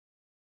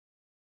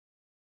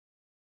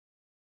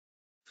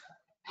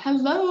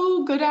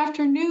Hello, good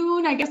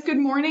afternoon. I guess good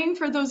morning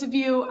for those of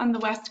you on the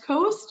West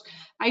Coast.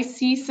 I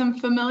see some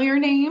familiar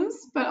names,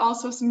 but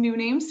also some new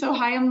names. So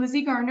hi, I'm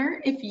Lizzie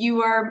Garner. If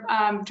you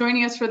are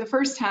joining us for the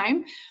first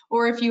time,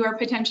 or if you are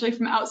potentially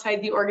from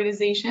outside the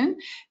organization,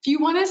 if you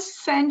want to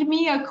send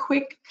me a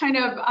quick kind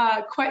of,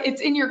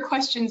 it's in your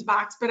questions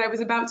box, but I was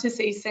about to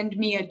say send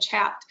me a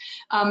chat.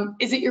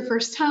 Is it your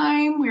first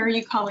time? Where are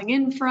you calling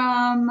in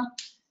from?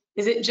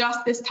 Is it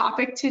just this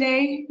topic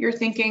today? You're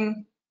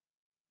thinking,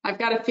 I've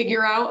got to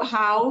figure out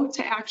how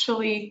to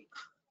actually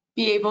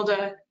be able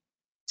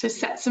to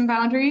set some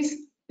boundaries.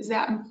 Is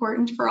that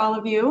important for all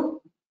of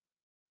you?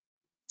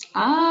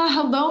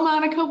 Hello,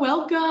 Monica,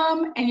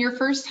 welcome. And your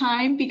first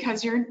time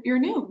because you're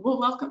new. Well,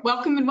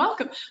 welcome and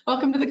welcome.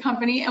 Welcome to the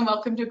company and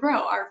welcome to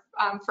Grow, our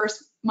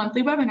first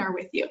monthly webinar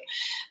with you.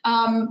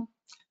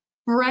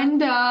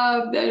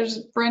 Brenda, there's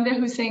Brenda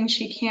who's saying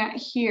she can't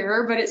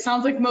hear, but it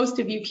sounds like most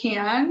of you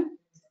can.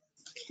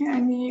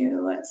 Can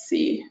you, let's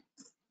see.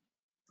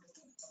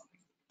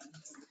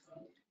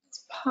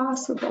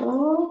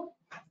 Possible.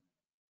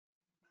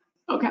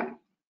 Okay,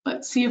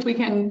 let's see if we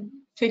can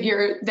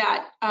figure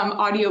that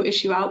audio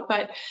issue out.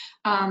 But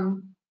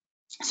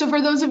so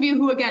for those of you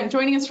who, again,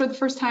 joining us for the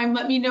first time,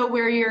 let me know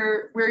where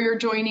you're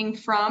joining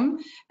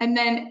from. And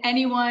then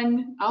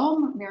anyone,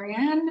 oh,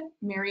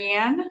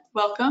 Marianne,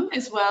 welcome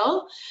as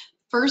well.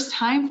 First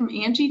time from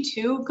Angie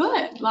too,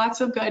 good, lots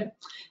of good.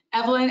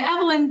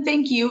 Evelyn,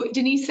 thank you.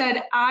 Denise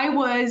said I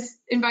was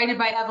invited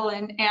by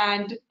Evelyn,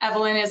 and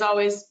Evelyn is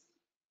always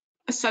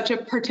such a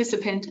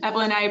participant.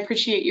 Evelyn, I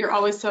appreciate you're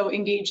always so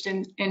engaged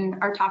in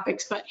our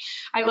topics, but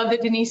I love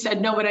that Denise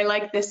said, no, but I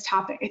like this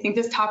topic. I think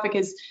this topic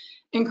is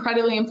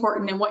incredibly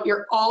important, and what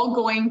you're all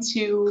going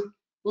to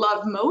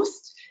love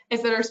most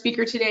is that our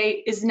speaker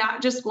today is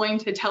not just going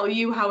to tell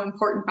you how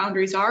important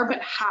boundaries are, but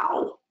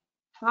how.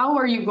 How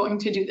are you going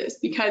to do this?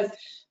 Because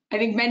I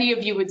think many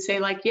of you would say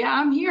like, yeah,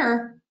 I'm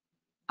here.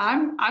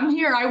 I'm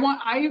here.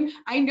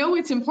 I know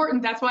it's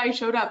important. That's why I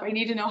showed up. I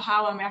need to know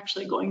how I'm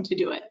actually going to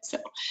do it. So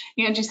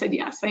Angie said,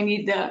 yes, I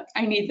need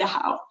the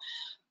how.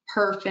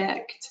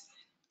 Perfect.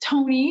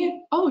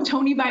 Tony, oh,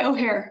 Tony by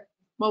O'Hare.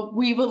 Well,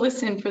 we will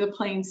listen for the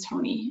planes,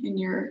 Tony, in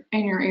your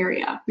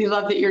area. We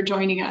love that you're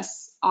joining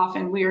us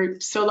often. We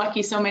are so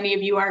lucky. So many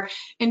of you are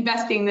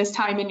investing this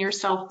time in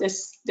yourself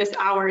this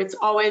hour. It's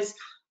always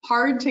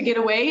hard to get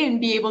away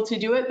and be able to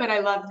do it, but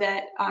I love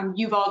that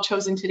you've all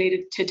chosen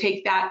today to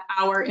take that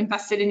hour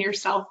invested in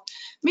yourself,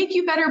 make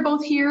you better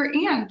both here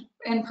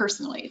and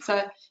personally. It's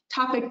a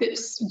topic that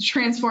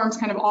transforms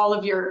kind of all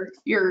of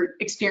your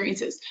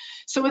experiences.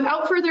 So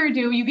without further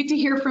ado, you get to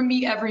hear from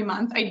me every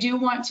month. I do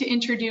want to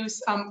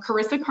introduce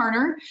Carissa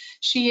Karner.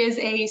 She is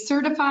a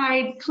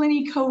certified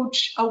clinic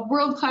coach, a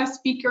world-class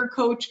speaker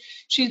coach.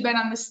 She's been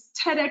on this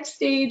TEDx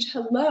stage.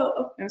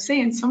 Hello, I was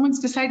saying someone's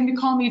deciding to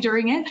call me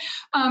during it.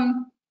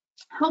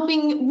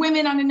 Helping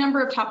women on a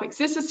number of topics.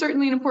 This is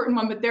certainly an important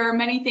one, but there are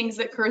many things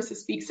that Carissa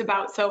speaks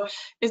about. So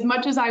as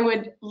much as I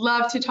would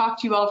love to talk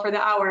to you all for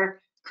the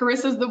hour,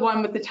 Carissa's the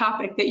one with the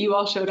topic that you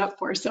all showed up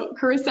for. So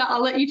Carissa,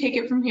 I'll let you take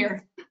it from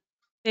here.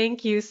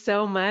 Thank you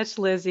so much,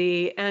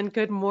 Lizzie, and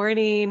good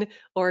morning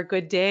or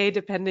good day,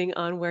 depending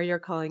on where you're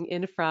calling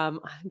in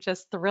from. I'm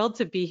just thrilled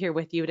to be here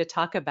with you to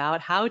talk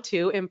about how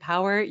to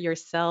empower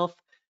yourself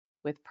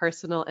with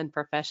personal and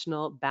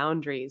professional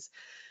boundaries.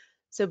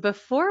 So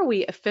before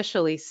we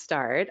officially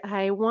start,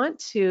 I want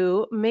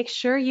to make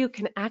sure you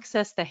can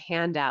access the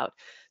handout.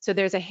 So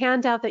there's a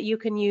handout that you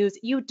can use.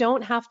 You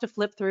don't have to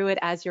flip through it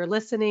as you're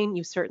listening.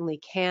 You certainly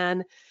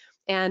can.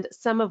 And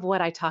some of what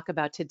I talk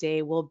about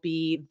today will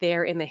be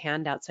there in the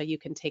handout, so you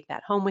can take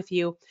that home with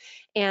you.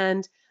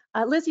 And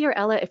Lizzie or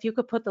Ella, if you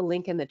could put the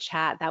link in the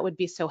chat, that would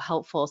be so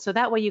helpful. So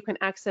that way you can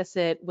access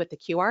it with the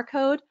QR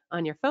code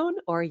on your phone,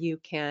 or you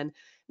can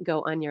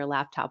go on your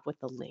laptop with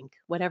the link,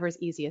 whatever's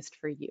easiest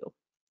for you.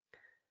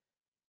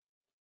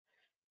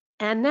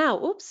 And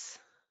now, oops,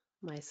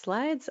 my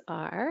slides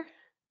are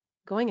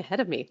going ahead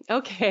of me.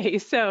 Okay,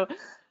 so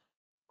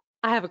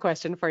I have a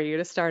question for you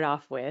to start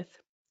off with.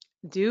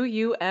 Do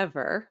you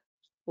ever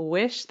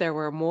wish there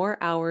were more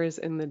hours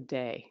in the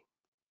day?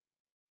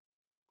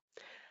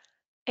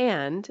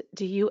 And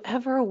do you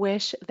ever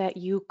wish that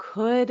you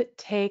could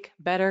take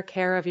better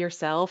care of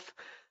yourself,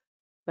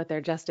 but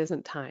there just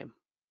isn't time?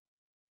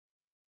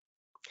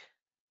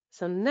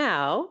 So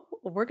now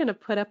we're going to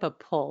put up a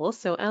poll.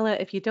 So Ella,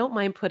 if you don't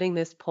mind putting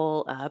this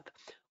poll up,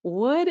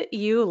 would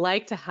you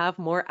like to have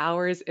more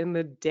hours in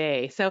the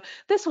day? So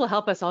this will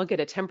help us all get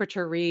a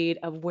temperature read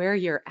of where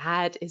you're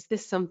at. Is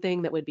this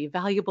something that would be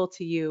valuable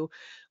to you?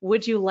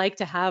 Would you like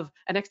to have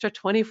an extra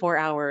 24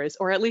 hours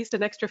or at least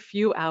an extra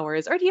few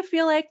hours? Or do you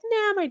feel like,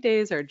 nah, my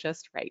days are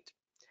just right?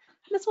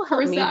 This will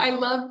help Carissa, me. I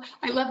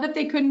love that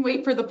they couldn't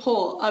wait for the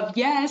poll of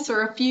yes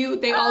or a few.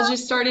 They all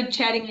just started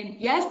chatting in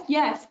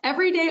yes,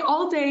 every day,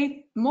 all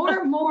day,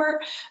 more.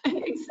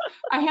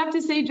 I have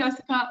to say,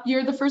 Jessica,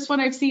 you're the first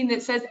one I've seen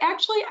that says,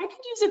 actually, I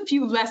could use a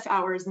few less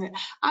hours in it.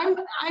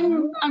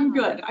 I'm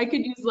good. I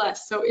could use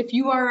less. So if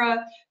you are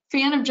a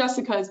fan of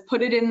Jessica's,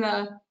 put it in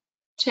the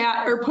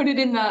chat or put it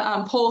in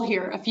the poll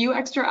here. A few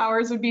extra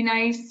hours would be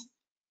nice.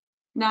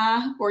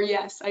 Nah or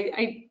yes.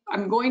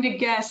 I'm going to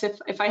guess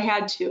if I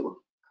had to,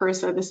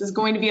 Carissa, this is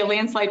going to be a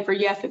landslide for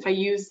yes if I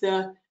use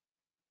the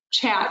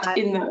chat I,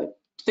 in the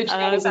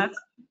chat as a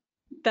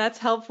that's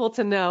helpful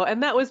to know.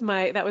 And that was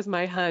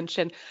my hunch.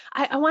 And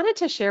I wanted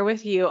to share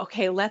with you,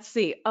 okay, let's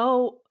see.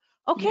 Oh,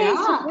 okay,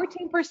 so yeah.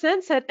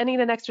 14% said I need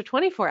an extra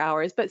 24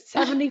 hours, but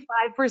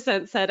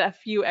 75% said a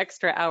few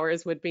extra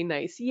hours would be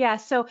nice. Yeah,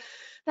 so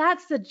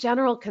that's the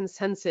general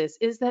consensus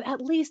is that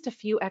at least a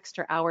few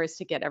extra hours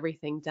to get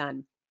everything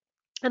done.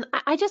 And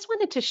I just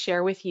wanted to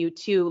share with you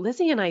too.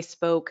 Lizzie and I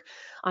spoke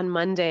on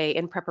Monday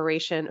in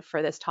preparation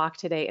for this talk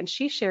today, and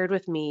she shared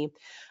with me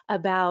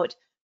about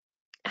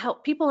how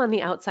people on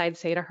the outside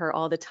say to her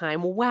all the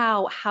time,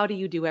 wow, how do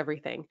you do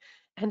everything?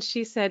 And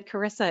she said,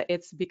 Carissa,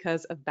 it's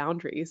because of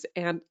boundaries.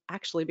 And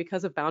actually,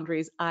 because of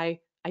boundaries, I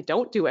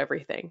don't do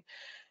everything.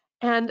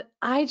 And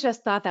I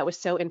just thought that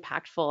was so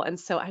impactful. And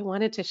so I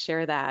wanted to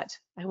share that.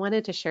 I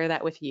wanted to share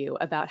that with you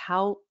about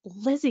how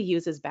Lizzie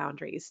uses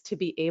boundaries to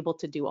be able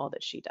to do all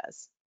that she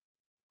does.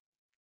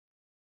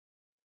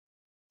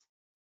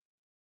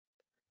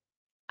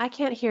 I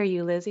can't hear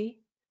you, Lizzie.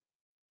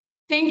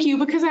 Thank you,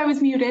 because I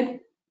was muted.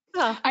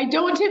 Oh, I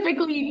don't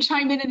typically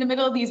chime in the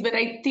middle of these, but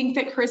I think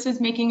that Chris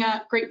is making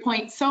a great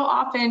point. So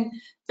often,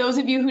 those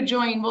of you who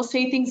join will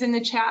say things in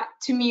the chat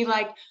to me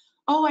like,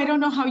 "Oh, I don't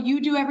know how you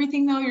do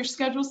everything though. Your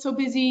schedule's so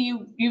busy.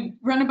 You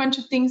run a bunch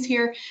of things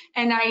here."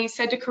 And I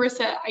said to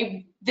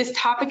Carissa, this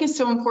topic is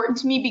so important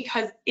to me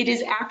because it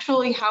is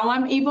actually how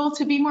I'm able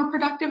to be more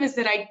productive. Is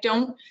that I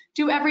don't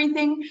do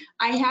everything.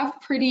 I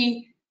have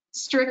pretty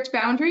strict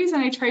boundaries,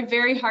 and I try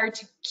very hard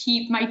to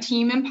keep my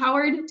team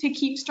empowered to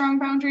keep strong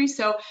boundaries.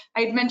 So I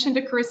had mentioned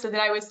to Carissa that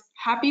I was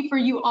happy for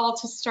you all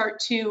to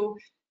start to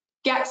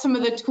get some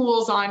of the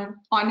tools on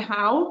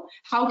how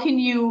can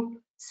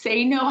you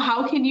say no,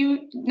 how can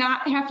you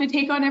not have to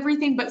take on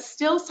everything, but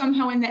still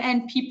somehow in the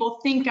end people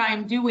think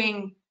I'm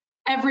doing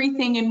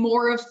everything and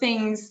more of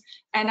things.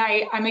 And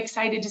I'm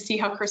excited to see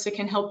how Carissa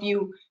can help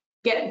you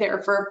get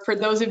there for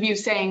those of you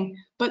saying,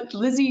 but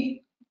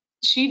Lizzie,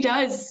 she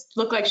does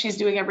look like she's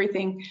doing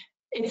everything.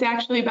 It's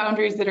actually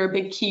boundaries that are a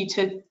big key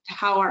to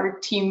how our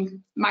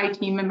team, my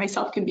team and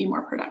myself can be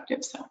more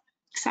productive. So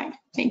excited.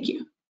 Thank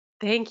you.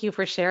 thank you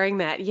for sharing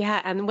that. Yeah,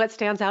 and what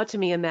stands out to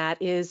me in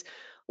that is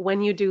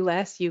when you do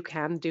less, you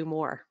can do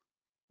more.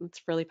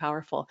 It's really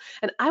powerful.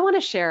 And I want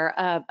to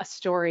share a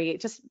story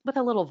just with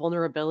a little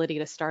vulnerability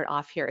to start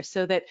off here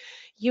so that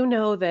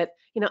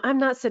I'm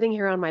not sitting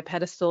here on my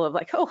pedestal of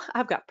like, oh,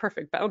 I've got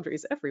perfect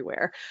boundaries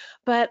everywhere,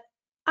 but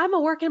I'm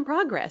a work in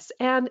progress.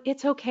 And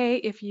it's okay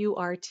if you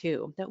are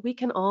too, that we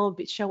can all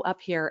show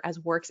up here as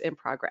works in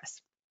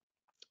progress.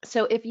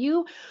 So, if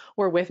you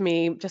were with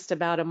me just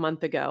about a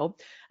month ago,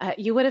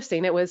 you would have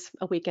seen it was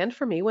a weekend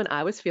for me when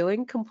I was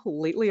feeling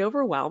completely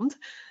overwhelmed.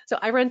 So,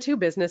 I run two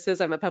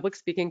businesses. I'm a public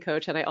speaking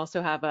coach, and I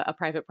also have a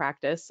private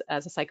practice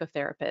as a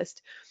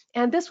psychotherapist.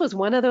 And this was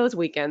one of those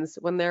weekends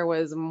when there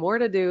was more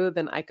to do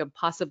than I could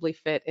possibly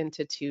fit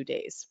into 2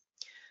 days.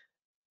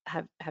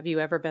 Have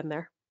you ever been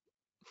there?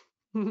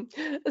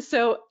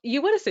 So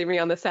you would have seen me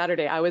on the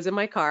Saturday. I was in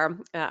my car.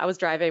 I was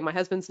driving. My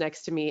husband's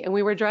next to me, and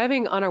we were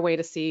driving on our way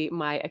to see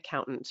my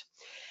accountant.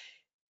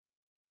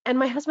 And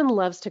my husband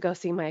loves to go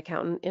see my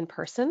accountant in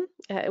person.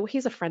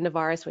 He's a friend of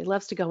ours, so he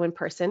loves to go in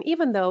person,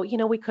 even though,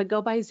 we could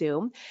go by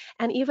Zoom.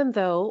 And even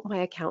though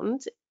my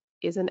accountant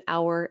is an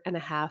hour and a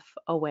half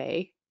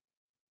away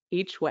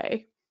each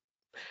way.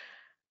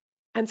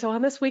 And so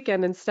on this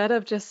weekend, instead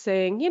of just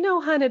saying,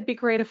 hon, it'd be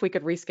great if we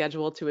could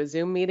reschedule to a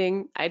Zoom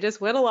meeting, I just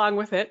went along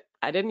with it.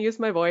 I didn't use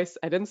my voice.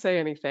 I didn't say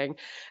anything.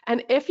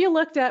 And if you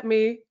looked at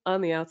me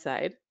on the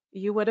outside,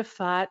 you would have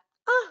thought,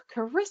 oh,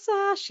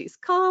 Carissa, she's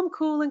calm,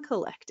 cool, and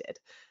collected.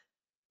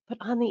 But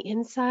on the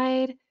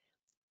inside,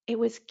 it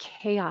was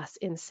chaos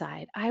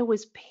inside. I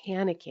was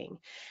panicking.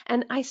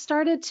 And I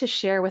started to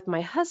share with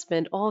my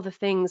husband all the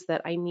things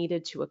that I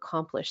needed to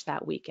accomplish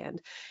that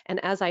weekend.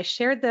 And as I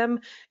shared them,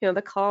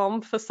 the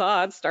calm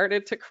facade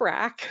started to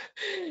crack.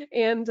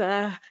 And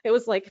it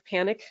was like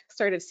panic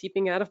started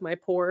seeping out of my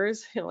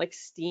pores, like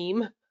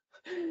steam.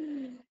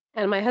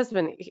 And my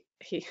husband,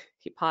 he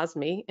paused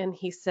me and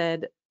he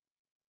said,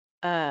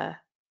 uh,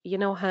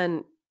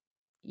 hun,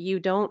 you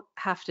don't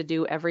have to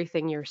do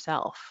everything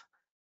yourself.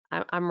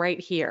 I'm right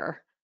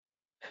here.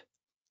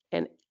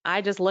 And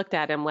I just looked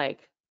at him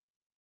like,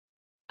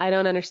 I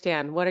don't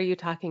understand. What are you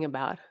talking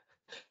about?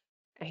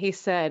 He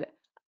said,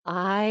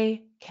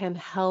 I can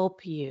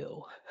help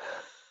you.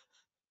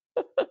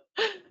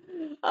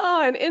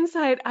 Oh, and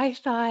inside I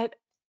thought,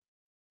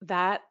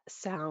 that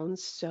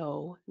sounds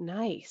so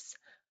nice.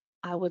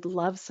 I would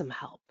love some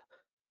help.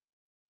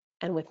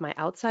 And with my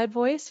outside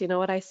voice, you know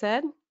what I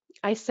said?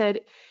 I said,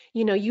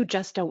 you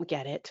just don't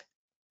get it.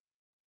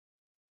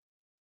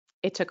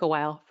 It took a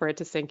while for it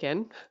to sink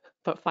in,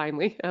 but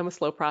finally, I'm a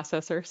slow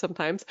processor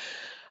sometimes.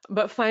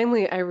 But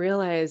finally, I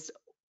realized,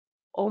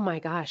 oh my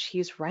gosh,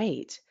 he's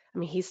right. I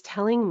mean, he's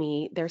telling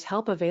me there's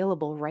help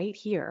available right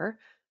here,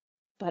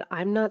 but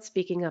I'm not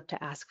speaking up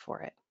to ask for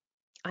it.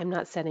 I'm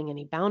not setting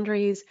any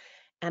boundaries,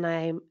 and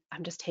I'm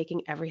just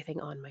taking everything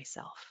on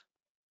myself.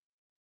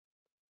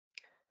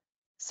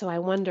 So I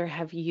wonder,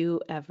 have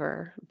you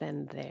ever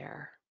been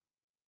there?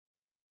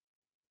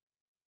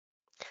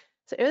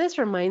 So this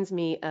reminds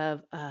me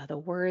of the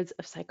words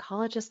of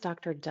psychologist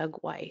Dr. Doug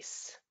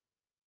Weiss,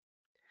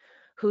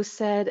 who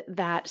said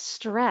that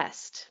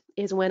stressed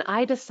is when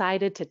I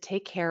decided to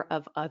take care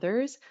of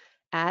others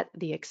at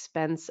the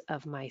expense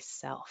of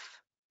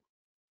myself.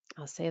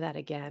 I'll say that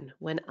again.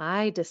 When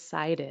I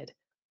decided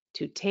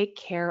to take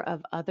care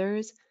of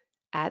others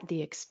at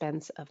the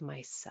expense of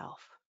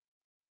myself.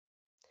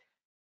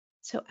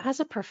 So, as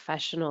a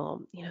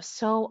professional,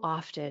 so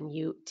often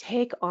you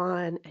take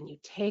on and you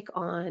take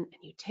on and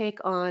you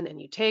take on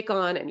and you take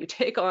on and you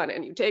take on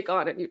and you take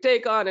on and you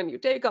take on and you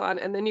take on,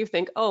 and then you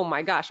think, oh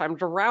my gosh, I'm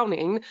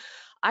drowning.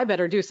 I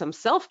better do some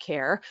self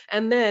care.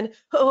 And then,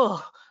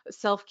 oh,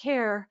 self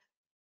care,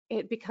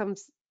 it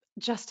becomes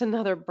just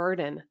another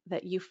burden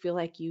that you feel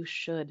like you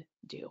should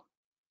do.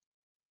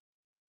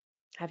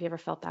 Have you ever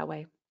felt that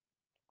way?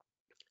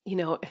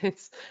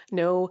 It's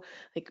no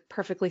like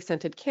perfectly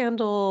scented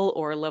candle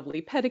or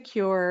lovely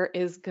pedicure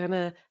is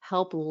gonna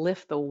help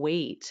lift the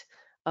weight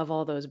of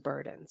all those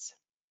burdens.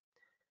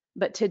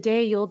 But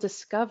today you'll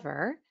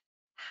discover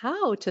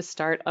how to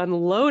start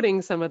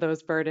unloading some of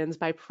those burdens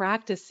by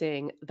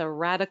practicing the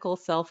radical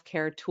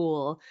self-care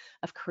tool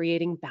of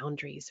creating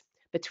boundaries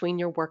between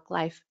your work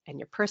life and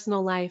your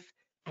personal life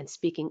and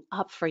speaking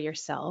up for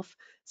yourself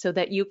so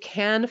that you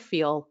can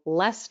feel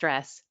less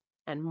stress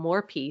and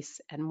more peace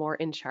and more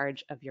in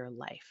charge of your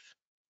life.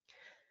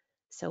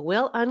 So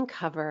we'll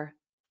uncover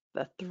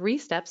the 3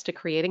 steps to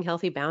creating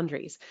healthy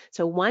boundaries.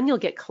 So 1, you'll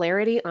get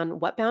clarity on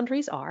what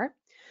boundaries are.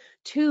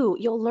 2,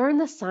 you'll learn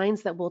the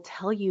signs that will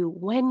tell you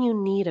when you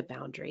need a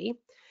boundary.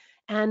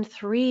 And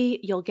 3,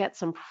 you'll get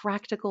some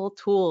practical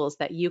tools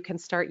that you can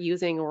start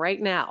using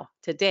right now,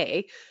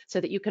 today,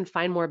 so that you can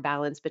find more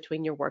balance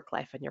between your work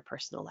life and your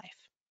personal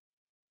life.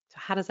 So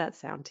how does that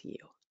sound to you?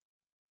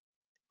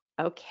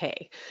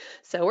 Okay,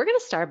 so we're going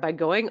to start by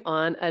going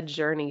on a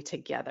journey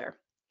together.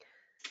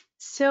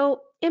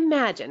 So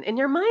imagine in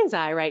your mind's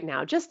eye right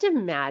now, just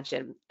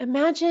imagine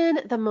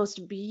the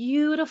most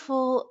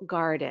beautiful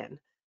garden.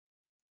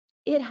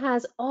 It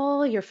has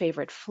all your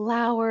favorite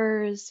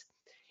flowers.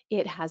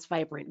 It has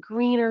vibrant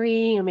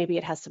greenery, or maybe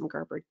it has some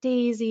Gerber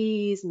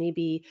daisies,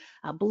 maybe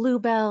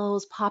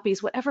bluebells,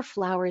 poppies, whatever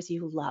flowers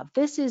you love.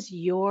 This is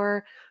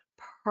your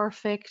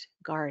perfect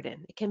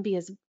garden. It can be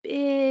as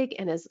big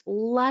and as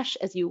lush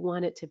as you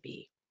want it to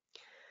be.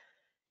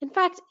 In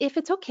fact, if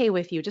it's okay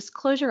with you, just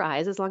close your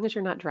eyes as long as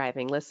you're not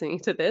driving listening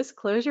to this.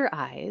 Close your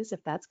eyes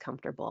if that's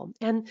comfortable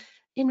and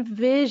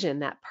envision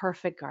that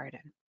perfect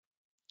garden.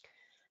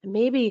 And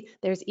maybe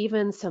there's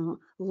even some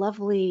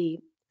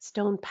lovely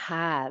stone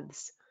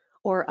paths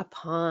or a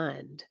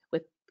pond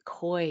with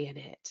koi in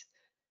it.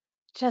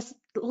 Just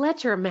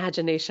let your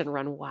imagination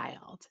run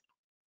wild.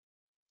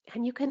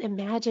 And you can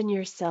imagine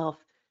yourself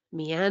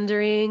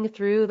meandering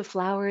through the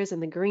flowers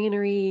and the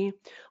greenery,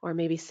 or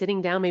maybe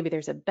sitting down. Maybe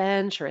there's a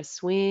bench or a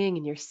swing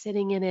and you're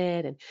sitting in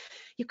it. And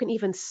you can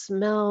even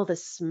smell the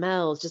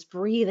smells. Just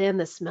breathe in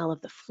the smell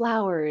of the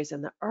flowers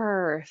and the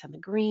earth and the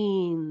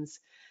greens.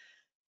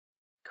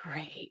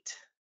 Great.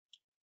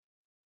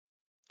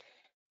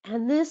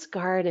 And this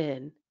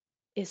garden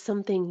is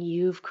something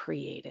you've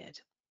created.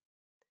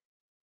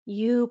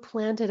 You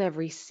planted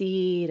every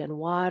seed and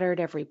watered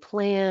every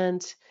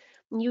plant.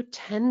 You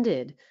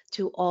tended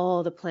to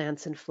all the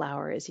plants and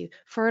flowers. You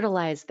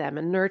fertilized them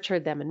and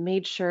nurtured them and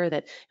made sure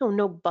that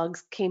no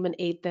bugs came and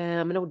ate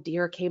them, no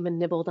deer came and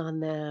nibbled on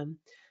them.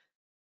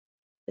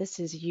 This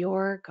is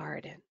your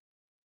garden.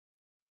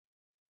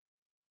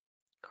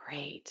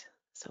 Great.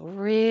 So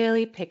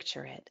really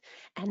picture it.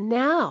 And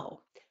now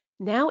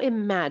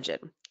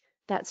imagine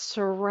that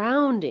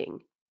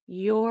surrounding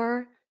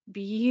your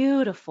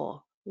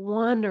beautiful,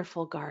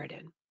 wonderful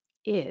garden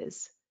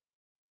is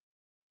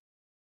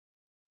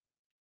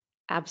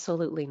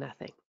absolutely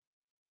nothing.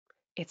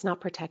 It's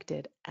not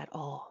protected at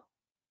all.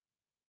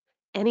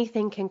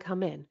 Anything can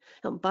come in.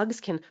 Bugs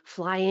can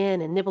fly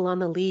in and nibble on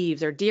the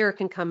leaves, or deer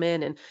can come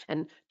in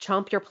and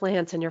chomp your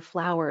plants and your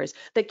flowers.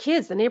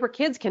 The neighbor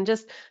kids can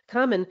just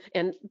come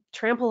and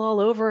trample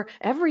all over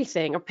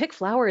everything, or pick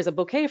flowers, a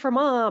bouquet for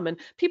mom, and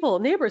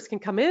neighbors can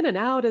come in and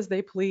out as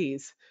they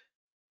please.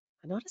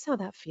 And notice how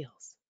that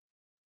feels.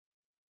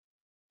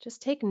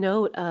 Just take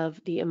note of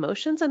the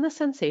emotions and the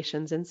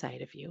sensations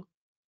inside of you.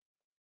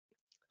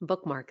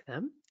 Bookmark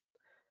them.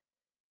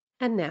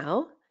 And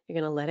now you're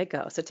going to let it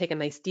go. So take a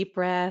nice deep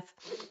breath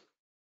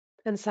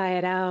and sigh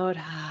it out.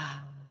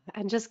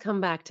 And just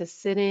come back to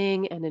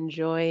sitting and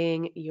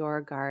enjoying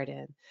your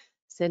garden,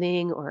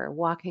 sitting or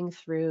walking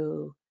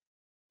through,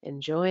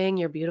 enjoying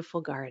your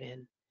beautiful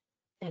garden.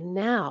 And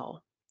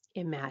now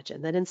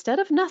imagine that instead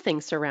of nothing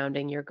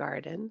surrounding your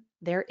garden,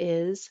 there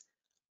is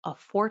a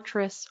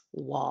fortress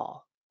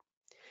wall.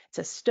 It's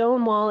a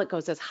stone wall. It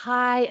goes as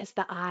high as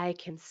the eye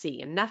can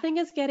see, and nothing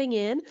is getting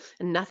in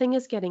and nothing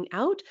is getting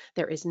out.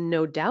 There is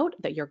no doubt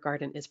that your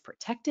garden is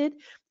protected.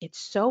 It's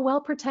so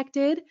well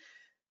protected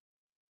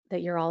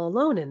that you're all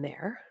alone in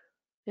there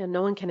and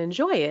no one can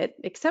enjoy it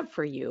except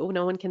for you.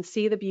 No one can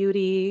see the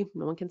beauty,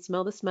 no one can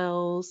smell the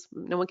smells,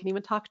 no one can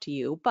even talk to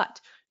you,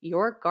 but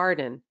your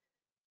garden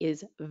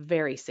is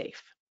very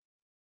safe.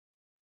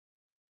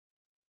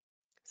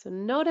 So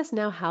notice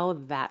now how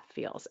that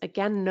feels.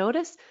 Again,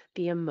 notice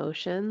the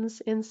emotions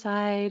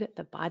inside,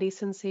 the body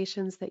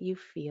sensations that you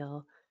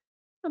feel,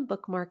 and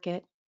bookmark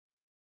it.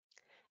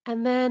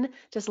 And then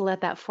just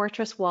let that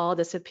fortress wall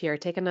disappear.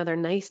 Take another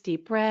nice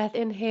deep breath,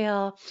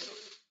 inhale,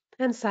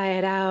 and sigh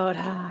it out.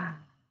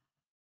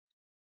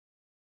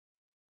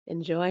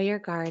 Enjoy your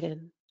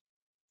garden.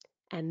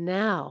 And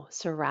now,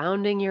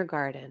 surrounding your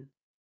garden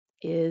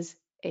is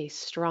a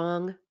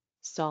strong,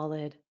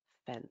 solid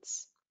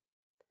fence.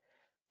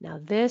 Now,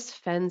 this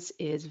fence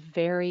is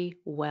very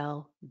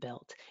well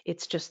built.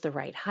 It's just the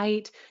right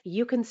height.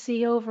 You can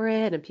see over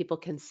it and people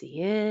can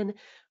see in.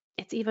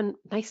 It's even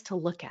nice to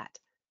look at.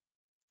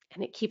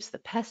 And it keeps the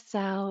pests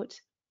out.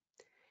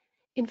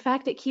 In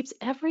fact, it keeps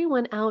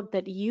everyone out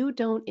that you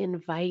don't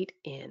invite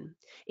in.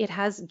 It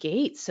has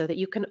gates so that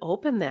you can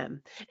open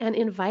them and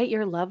invite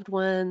your loved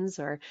ones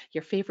or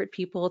your favorite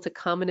people to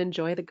come and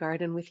enjoy the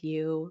garden with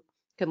you. You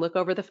can look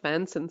over the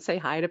fence and say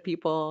hi to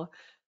people,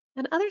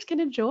 and others can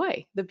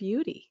enjoy the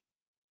beauty.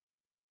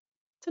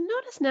 So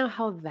notice now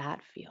how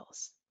that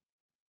feels.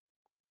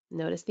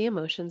 Notice the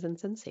emotions and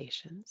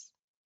sensations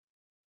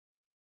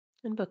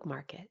and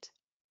bookmark it.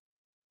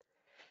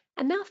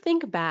 And now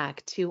think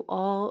back to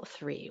all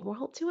three.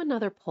 We'll do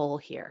another poll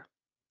here.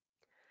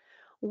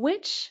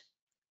 Which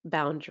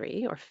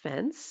boundary or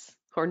fence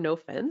or no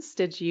fence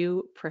did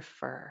you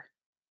prefer?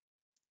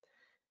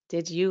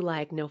 Did you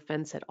like no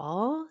fence at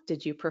all?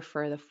 Did you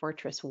prefer the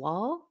fortress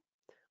wall?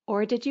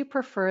 Or did you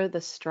prefer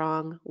the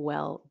strong,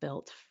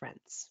 well-built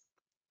fence?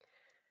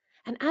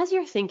 And as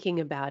you're thinking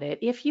about it,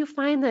 if you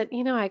find that,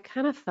 I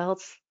kind of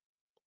felt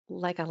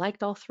like I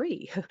liked all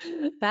three,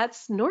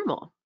 that's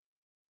normal.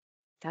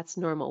 That's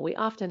normal. We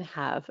often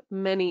have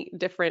many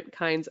different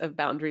kinds of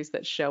boundaries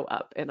that show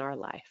up in our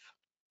life.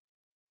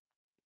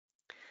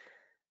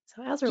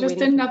 So as we're Just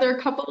waiting for another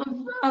couple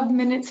of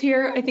minutes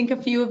here. I think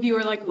a few of you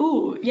are like,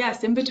 ooh,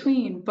 yes, in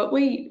between. But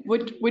wait,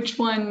 which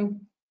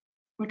one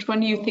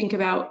do you think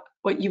about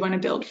what you want to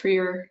build for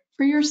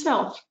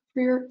yourself,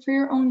 for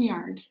your own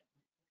yard?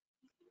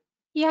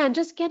 Yeah, and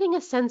just getting a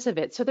sense of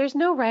it. So there's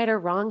no right or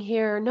wrong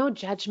here, no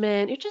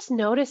judgment. You're just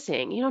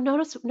noticing,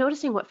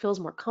 noticing what feels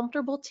more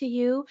comfortable to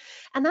you.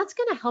 And that's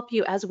going to help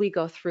you as we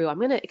go through. I'm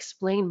going to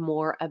explain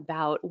more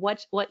about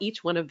what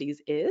each one of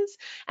these is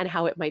and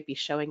how it might be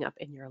showing up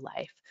in your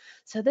life.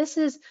 So this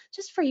is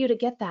just for you to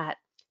get that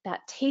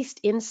taste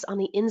on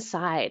the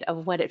inside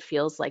of what it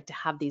feels like to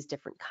have these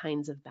different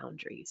kinds of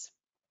boundaries.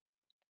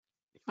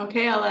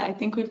 Okay, Ella, I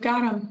think we've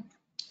got them.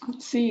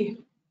 Let's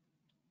see.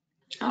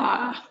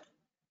 Ah,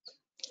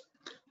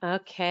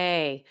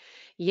 Okay.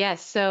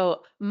 Yes,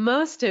 so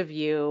most of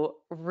you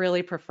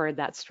really preferred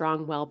that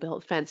strong,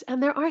 well-built fence.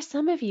 And there are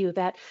some of you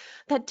that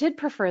did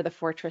prefer the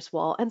fortress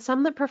wall and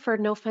some that preferred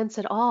no fence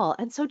at all.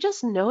 And so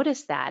just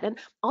notice that. And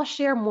I'll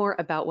share more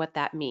about what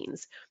that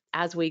means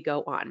as we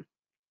go on.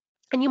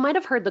 And you might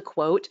have heard the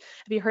quote.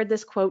 Have you heard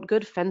this quote?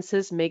 Good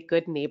fences make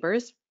good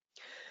neighbors.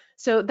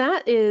 So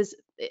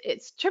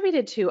it's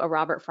attributed to a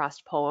Robert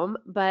Frost poem,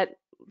 but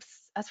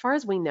as far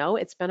as we know,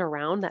 it's been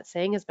around. That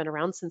saying has been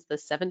around since the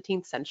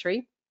 17th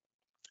century.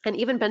 And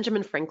even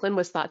Benjamin Franklin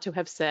was thought to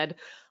have said,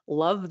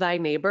 love thy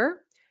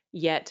neighbor,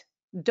 yet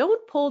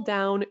don't pull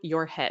down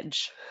your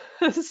hedge.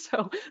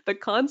 So the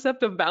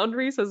concept of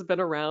boundaries has been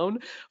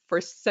around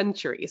for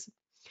centuries.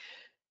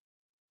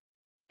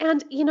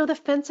 And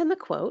the fence in the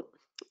quote,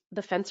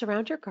 the fence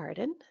around your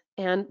garden,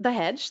 and the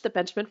hedge that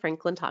Benjamin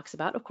Franklin talks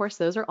about, of course,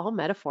 those are all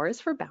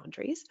metaphors for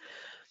boundaries.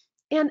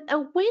 And a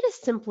way to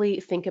simply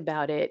think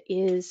about it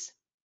is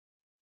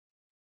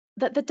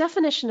that the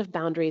definition of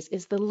boundaries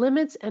is the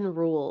limits and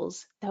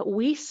rules that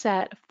we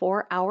set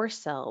for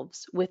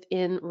ourselves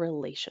within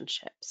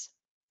relationships.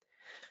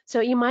 So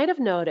you might have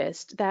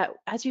noticed that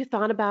as you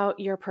thought about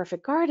your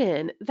perfect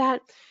garden,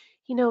 that,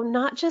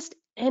 not just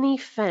any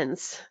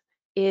fence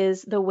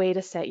is the way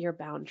to set your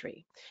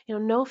boundary.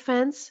 No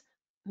fence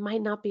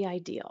might not be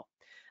ideal,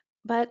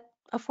 but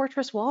a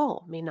fortress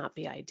wall may not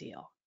be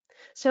ideal.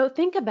 So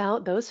think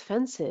about those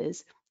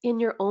fences in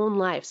your own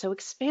life. So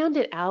expand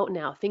it out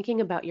now, thinking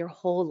about your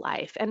whole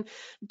life. And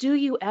do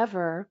you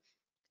ever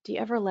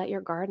let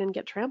your garden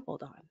get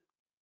trampled on?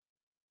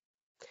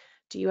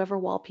 Do you ever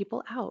wall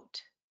people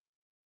out?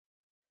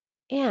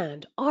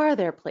 And are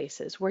there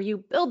places where you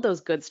build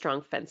those good,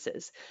 strong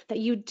fences that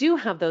you do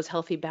have those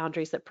healthy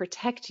boundaries that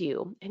protect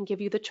you and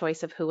give you the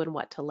choice of who and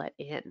what to let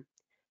in,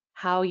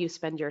 how you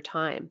spend your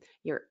time,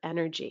 your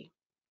energy?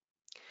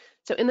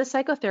 So in the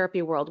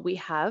psychotherapy world, we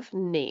have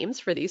names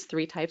for these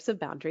three types of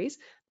boundaries.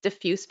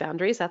 Diffuse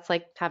boundaries, that's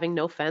like having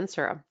no fence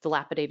or a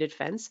dilapidated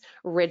fence.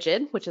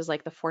 Rigid, which is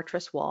like the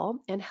fortress wall.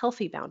 And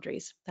healthy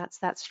boundaries, that's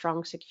that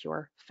strong,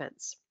 secure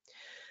fence.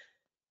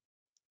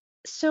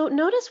 So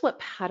notice what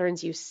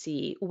patterns you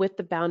see with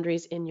the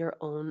boundaries in your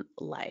own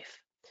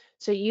life.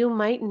 So you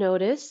might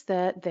notice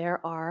that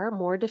there are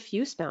more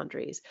diffuse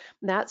boundaries.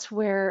 That's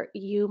where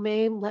you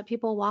may let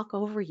people walk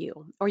over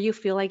you, or you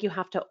feel like you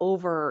have to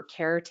over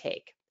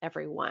caretake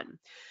everyone.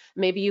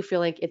 Maybe you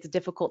feel like it's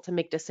difficult to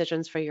make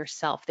decisions for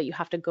yourself, that you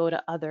have to go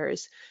to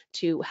others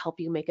to help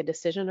you make a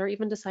decision or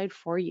even decide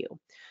for you.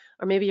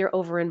 Or maybe you're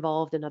over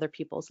involved in other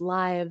people's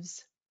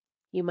lives.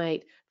 You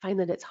might find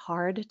that it's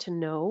hard to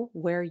know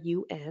where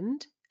you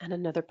end and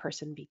another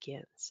person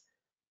begins.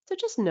 So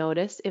just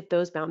notice if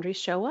those boundaries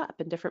show up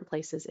in different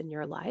places in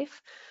your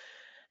life.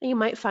 And you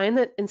might find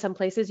that in some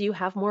places you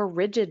have more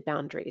rigid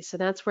boundaries. So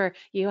that's where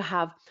you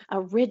have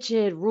a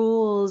rigid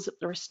rules,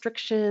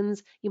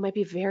 restrictions. You might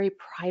be very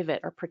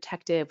private or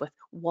protective with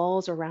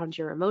walls around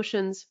your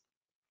emotions.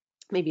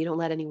 Maybe you don't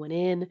let anyone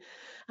in.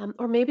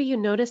 Or maybe you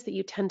notice that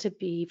you tend to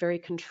be very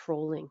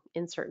controlling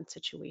in certain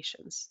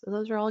situations. So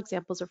those are all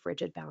examples of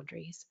rigid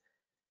boundaries.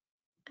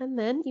 And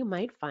then you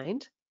might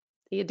find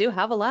you do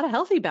have a lot of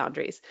healthy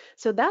boundaries.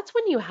 So that's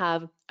when you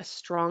have a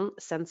strong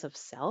sense of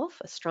self,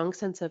 a strong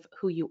sense of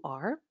who you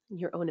are,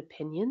 your own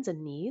opinions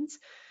and needs.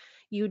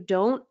 You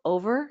don't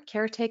over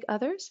caretake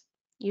others.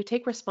 You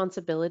take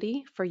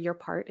responsibility for your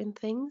part in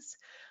things.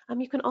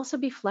 You can also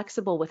be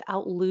flexible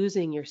without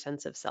losing your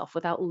sense of self,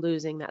 without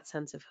losing that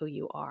sense of who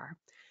you are.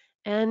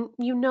 And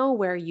you know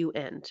where you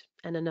end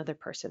and another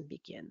person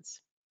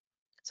begins.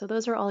 So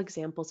those are all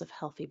examples of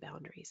healthy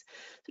boundaries.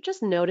 So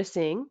just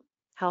noticing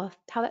how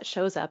that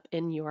shows up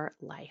in your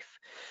life.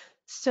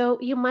 So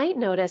you might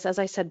notice, as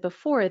I said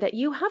before, that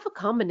you have a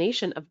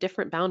combination of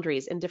different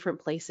boundaries in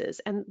different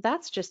places, and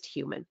that's just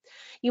human.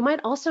 You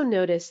might also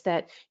notice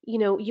that,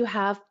 you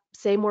have,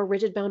 say, more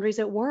rigid boundaries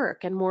at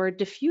work and more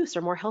diffuse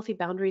or more healthy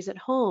boundaries at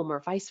home or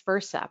vice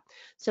versa.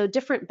 So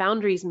different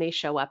boundaries may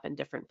show up in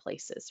different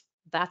places.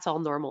 That's all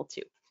normal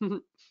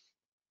too.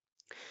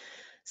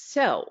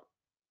 So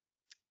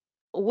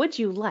would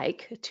you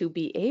like to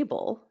be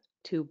able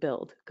to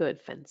build good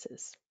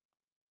fences?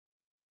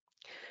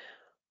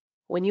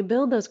 When you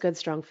build those good,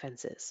 strong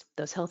fences,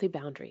 those healthy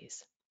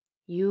boundaries,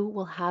 you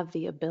will have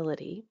the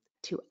ability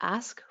to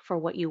ask for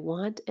what you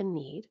want and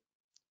need.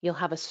 You'll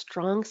have a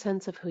strong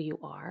sense of who you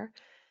are,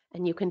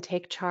 and you can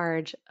take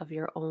charge of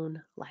your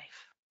own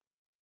life.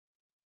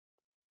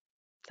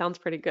 Sounds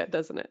pretty good,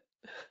 doesn't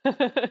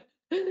it?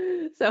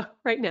 So,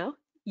 right now,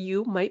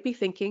 you might be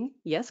thinking,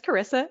 yes,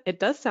 Carissa, it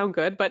does sound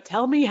good, but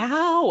tell me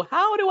how.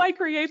 How do I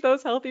create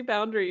those healthy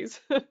boundaries?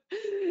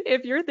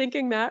 If you're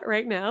thinking that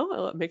right now,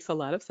 well, it makes a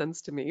lot of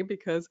sense to me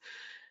because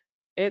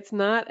it's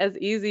not as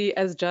easy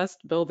as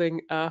just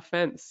building a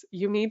fence.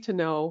 You need to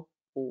know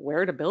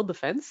where to build the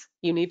fence.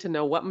 You need to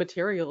know what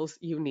materials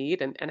you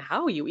need and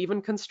how you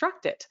even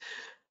construct it.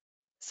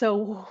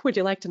 So, would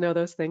you like to know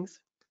those things?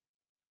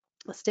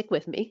 Stick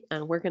with me,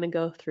 and we're going to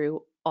go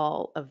through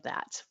all of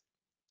that.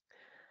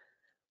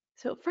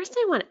 So, first,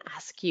 I want to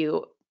ask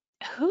you,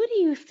 who do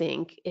you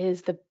think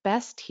is the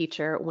best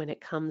teacher when it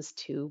comes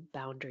to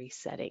boundary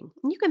setting?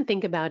 You can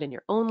think about in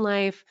your own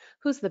life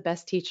who's the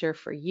best teacher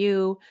for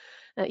you.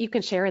 You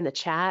can share in the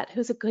chat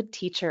who's a good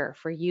teacher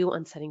for you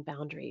on setting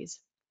boundaries.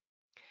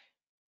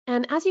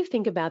 And as you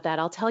think about that,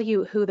 I'll tell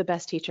you who the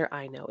best teacher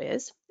I know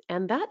is,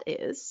 and that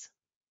is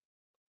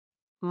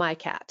my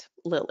cat,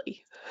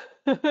 Lily.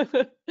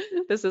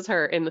 This is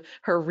her in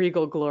her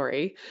regal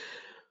glory.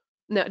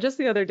 Now, just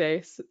the other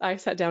day, I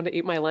sat down to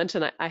eat my lunch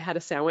and I had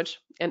a sandwich.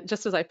 And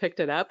just as I picked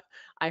it up,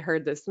 I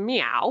heard this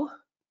meow.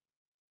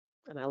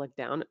 And I looked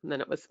down and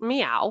then it was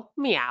meow,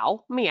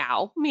 meow,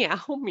 meow, meow,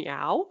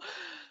 meow.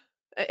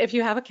 If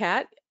you have a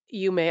cat,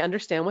 you may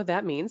understand what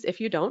that means. If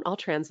you don't, I'll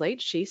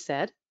translate. She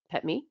said,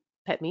 pet me,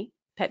 pet me,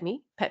 pet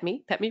me, pet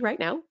me, pet me right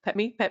now, pet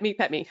me, pet me,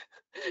 pet me.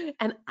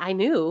 And I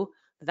knew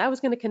that was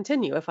going to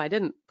continue if I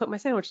didn't put my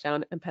sandwich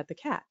down and pet the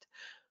cat.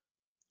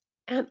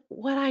 And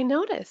what I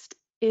noticed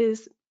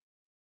is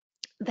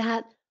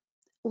that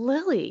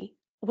Lily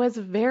was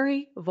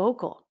very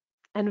vocal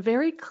and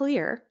very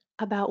clear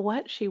about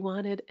what she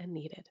wanted and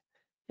needed.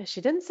 And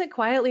she didn't sit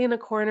quietly in a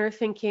corner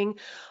thinking,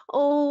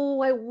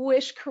 oh, I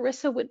wish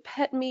Carissa would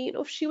pet me.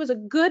 If she was a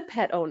good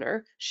pet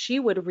owner, she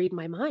would read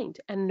my mind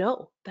and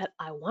know that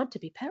I want to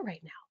be pet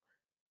right now.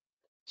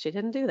 She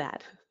didn't do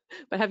that.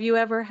 But have you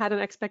ever had an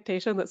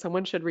expectation that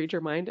someone should read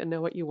your mind and know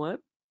what you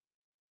want?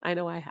 I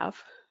know I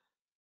have.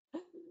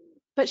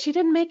 But she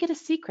didn't make it a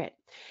secret.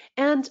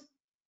 And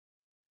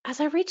as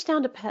I reached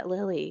down to pet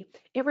Lily,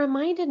 it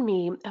reminded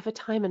me of a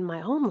time in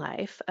my own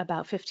life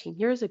about 15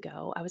 years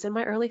ago. I was in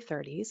my early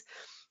 30s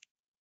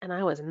and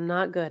I was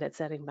not good at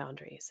setting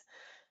boundaries.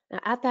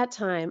 Now, at that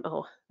time,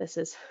 oh, this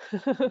is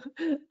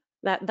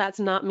that's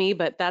not me,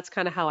 but that's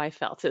kind of how I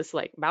felt. It's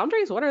like,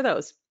 boundaries, what are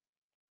those?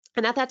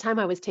 And at that time,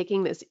 I was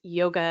taking this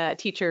yoga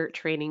teacher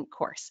training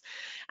course.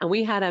 And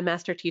we had a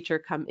master teacher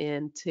come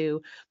in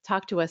to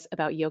talk to us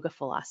about yoga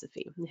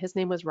philosophy. His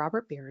name was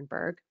Robert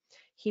Bierenberg.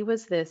 He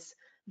was this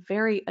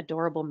very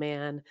adorable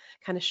man,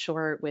 kind of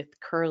short with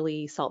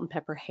curly salt and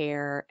pepper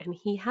hair. And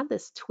he had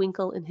this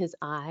twinkle in his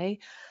eye,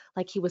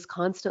 like he was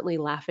constantly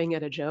laughing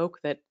at a joke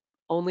that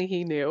only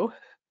he knew.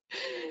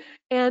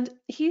 And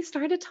he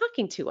started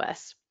talking to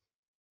us.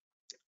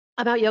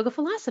 about yoga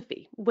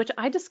philosophy, which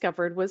I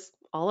discovered was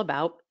all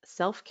about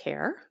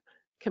self-care,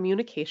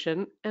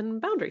 communication,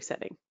 and boundary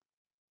setting.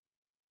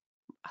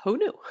 Who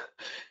knew?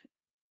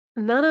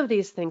 None of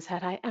these things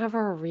had I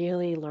ever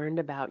really learned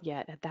about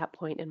yet at that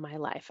point in my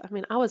life. I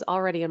mean, I was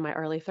already in my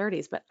early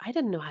 30s, but I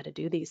didn't know how to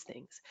do these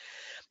things.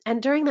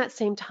 And during that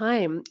same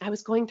time, I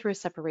was going through a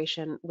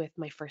separation with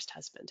my first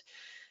husband.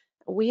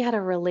 We had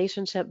a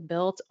relationship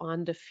built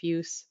on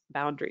diffuse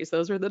boundaries.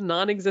 Those were the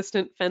non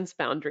existent fence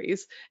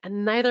boundaries.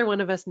 And neither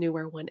one of us knew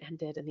where one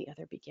ended and the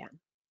other began.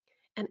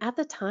 And at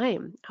the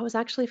time, I was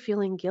actually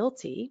feeling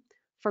guilty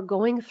for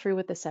going through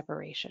with the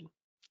separation,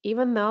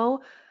 even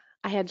though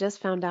I had just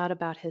found out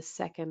about his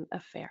second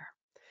affair.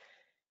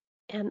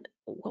 And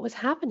what was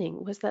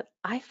happening was that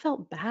I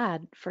felt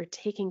bad for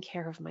taking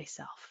care of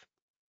myself.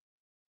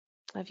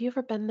 Have you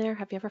ever been there?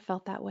 Have you ever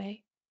felt that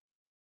way?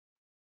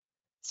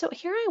 So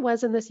here I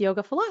was in this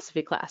yoga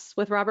philosophy class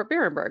with Robert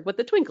Berenberg with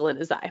the twinkle in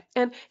his eye.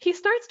 And he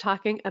starts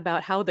talking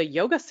about how the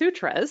Yoga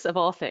Sutras, of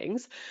all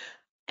things,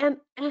 and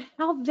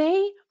how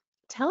they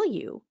tell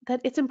you that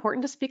it's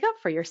important to speak up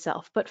for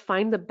yourself, but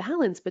find the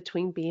balance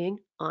between being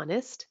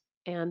honest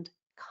and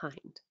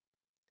kind.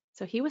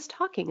 So he was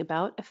talking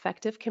about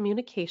effective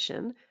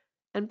communication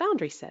and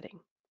boundary setting.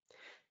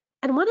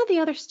 And one of the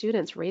other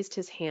students raised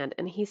his hand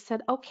and he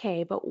said,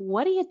 "Okay, but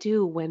what do you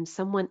do when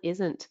someone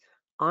isn't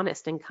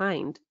honest and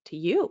kind to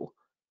you?"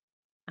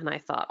 And I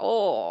thought,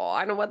 oh,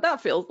 I know what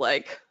that feels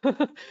like.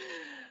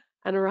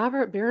 And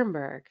Robert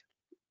Berenberg,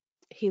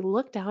 he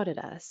looked out at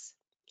us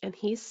and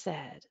he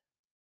said,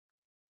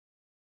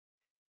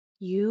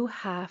 "You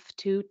have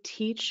to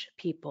teach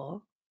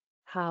people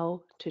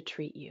how to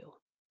treat you."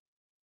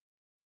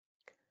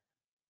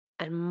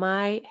 And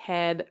my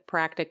head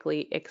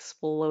practically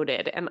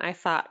exploded. And I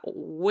thought,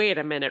 wait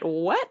a minute,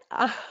 what?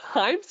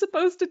 I'm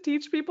supposed to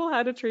teach people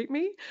how to treat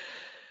me?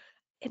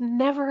 It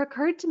never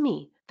occurred to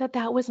me that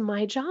that was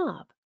my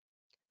job,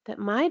 that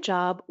my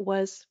job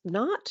was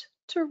not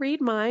to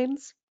read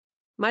minds.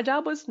 My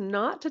job was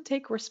not to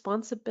take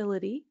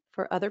responsibility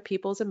for other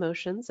people's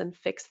emotions and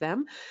fix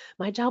them.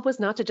 My job was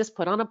not to just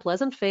put on a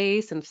pleasant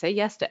face and say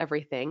yes to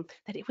everything,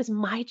 that it was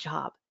my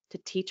job to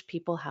teach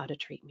people how to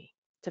treat me,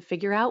 to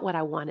figure out what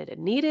I wanted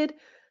and needed,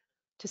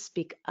 to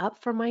speak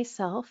up for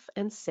myself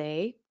and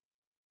say,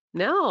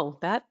 no,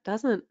 that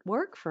doesn't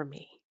work for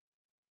me.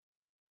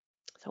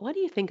 So, what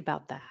do you think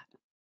about that?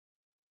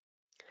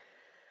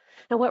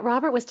 Now, what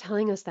Robert was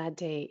telling us that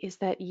day is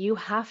that you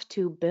have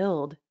to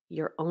build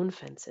your own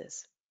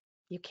fences.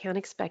 You can't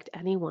expect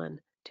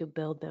anyone to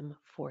build them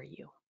for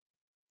you.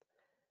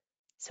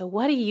 So,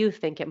 what do you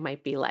think it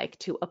might be like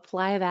to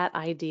apply that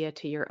idea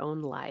to your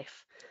own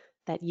life,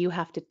 that you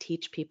have to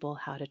teach people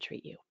how to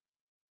treat you?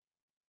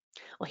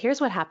 Well,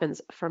 here's what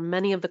happens for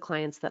many of the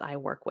clients that I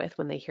work with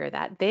when they hear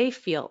that. They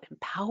feel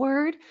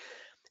empowered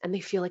and they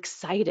feel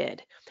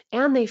excited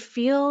and they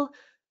feel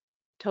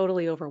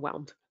totally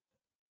overwhelmed.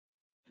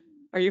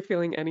 Are you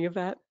feeling any of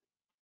that?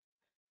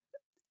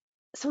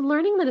 So,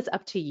 learning that it's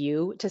up to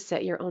you to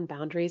set your own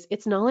boundaries,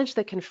 it's knowledge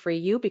that can free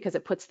you because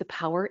it puts the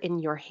power in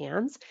your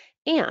hands.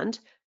 And,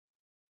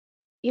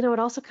 it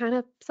also kind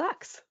of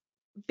sucks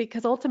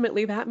because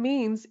ultimately that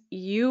means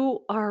you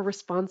are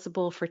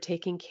responsible for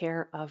taking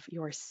care of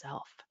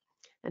yourself.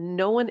 And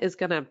no one is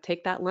going to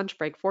take that lunch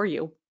break for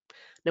you.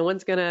 No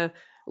one's going to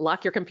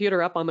lock your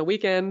computer up on the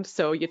weekend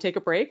so you take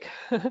a break.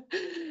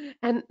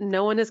 And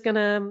no one is going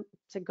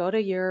to go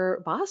to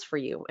your boss for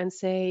you and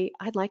say,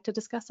 "I'd like to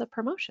discuss a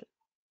promotion."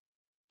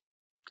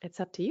 It's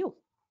up to you.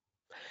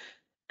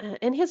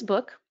 In his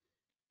book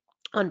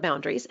on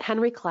boundaries,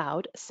 Henry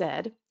Cloud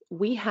said,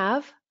 "We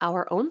have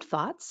our own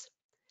thoughts,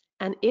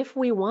 and if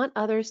we want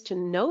others to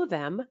know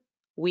them,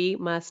 we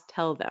must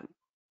tell them."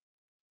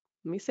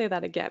 Let me say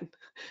that again.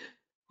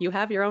 You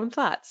have your own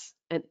thoughts,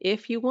 and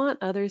if you want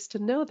others to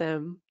know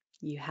them,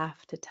 you have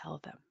to tell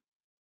them.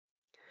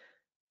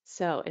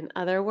 So, in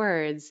other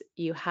words,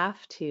 you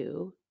have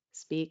to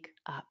speak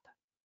up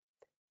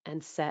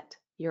and set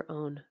your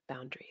own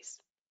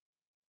boundaries.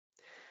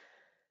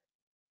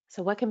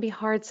 So, what can be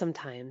hard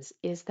sometimes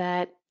is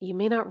that you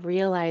may not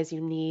realize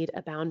you need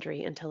a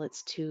boundary until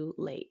it's too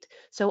late.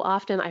 So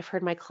often I've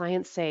heard my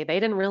clients say they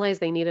didn't realize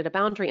they needed a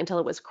boundary until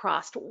it was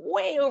crossed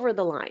way over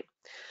the line.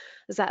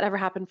 Does that ever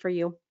happen for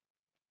you?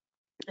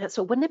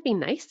 So, wouldn't it be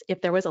nice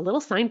if there was a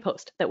little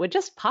signpost that would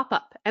just pop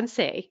up and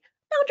say,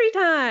 "Boundary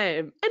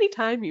time,"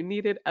 anytime you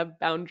needed a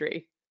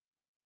boundary?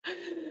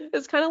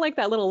 It's kind of like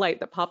that little light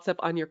that pops up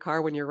on your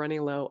car when you're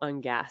running low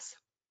on gas.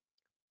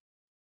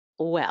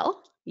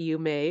 Well, you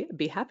may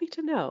be happy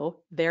to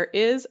know there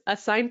is a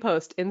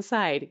signpost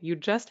inside. You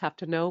just have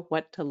to know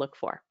what to look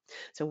for.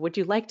 So, would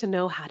you like to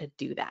know how to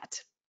do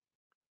that?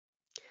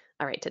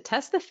 All right, to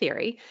test the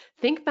theory,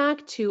 think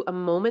back to a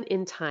moment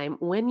in time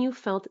when you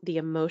felt the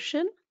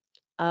emotion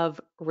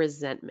of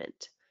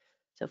resentment.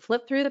 So,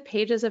 flip through the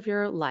pages of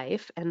your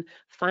life and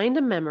find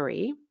a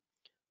memory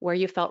where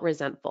you felt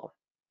resentful.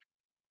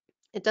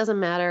 It doesn't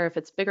matter if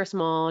it's big or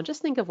small,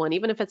 just think of one,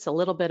 even if it's a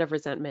little bit of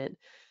resentment.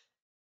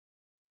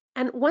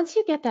 And once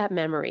you get that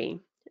memory,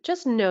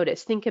 just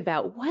notice, think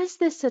about, was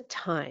this a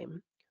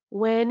time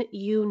when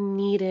you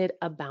needed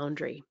a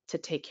boundary to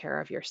take care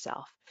of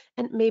yourself?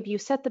 And maybe you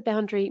set the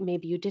boundary,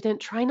 maybe you didn't.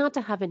 Try not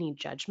to have any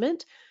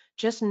judgment.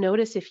 Just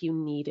notice if you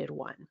needed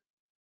one.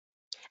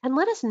 And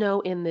let us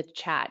know in the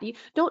chat. You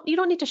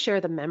don't need to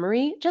share the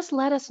memory. Just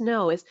let us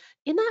know. Is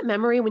in that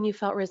memory when you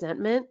felt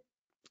resentment,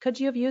 could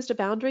you have used a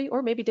boundary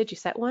or maybe did you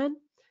set one?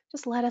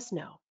 Just let us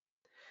know.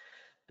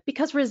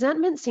 Because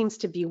resentment seems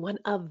to be one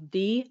of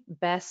the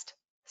best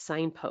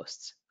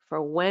signposts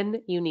for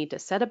when you need to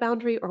set a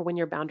boundary or when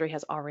your boundary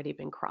has already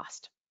been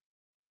crossed.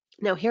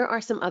 Now, here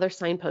are some other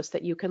signposts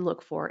that you can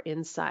look for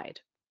inside,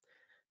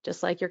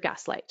 just like your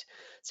gaslight.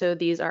 So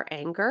these are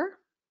anger,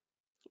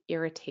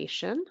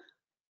 irritation,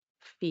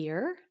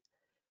 fear,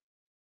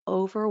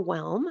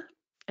 overwhelm,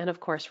 and of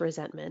course,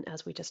 resentment,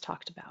 as we just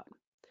talked about.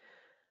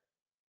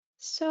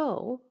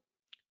 So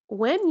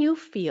when you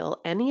feel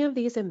any of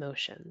these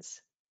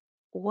emotions,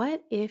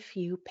 what if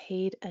you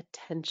paid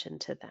attention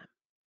to them?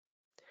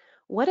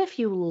 What if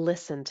you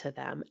listen to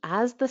them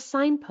as the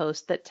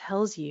signpost that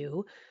tells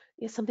you,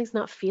 "Yeah, something's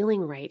not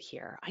feeling right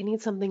here. I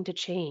need something to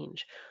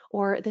change,"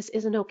 or "this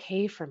isn't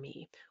okay for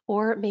me,"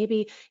 or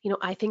maybe,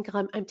 "I think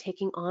I'm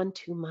taking on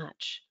too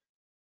much."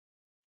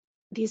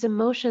 These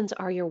emotions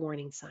are your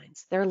warning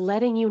signs. They're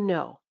letting you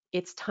know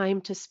it's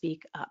time to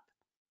speak up.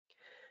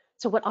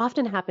 So what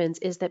often happens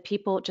is that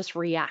people just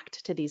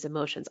react to these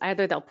emotions.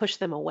 Either they'll push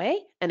them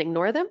away and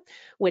ignore them,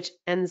 which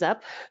ends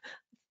up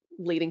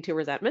leading to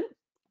resentment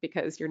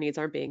because your needs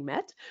aren't being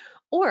met,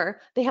 or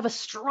they have a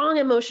strong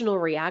emotional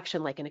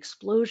reaction like an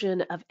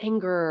explosion of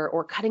anger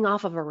or cutting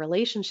off of a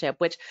relationship,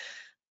 which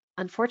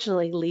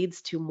unfortunately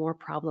leads to more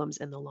problems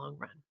in the long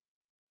run.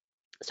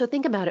 So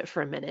think about it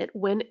for a minute.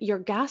 When your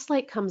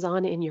gaslight comes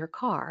on in your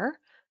car,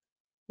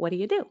 what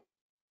do?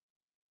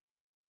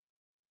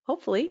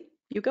 Hopefully,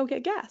 you go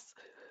get gas.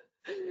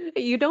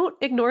 You don't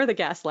ignore the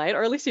gaslight,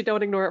 or at least you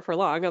don't ignore it for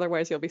long,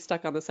 otherwise you'll be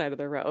stuck on the side of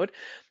the road.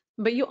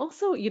 But you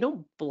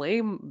don't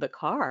blame the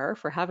car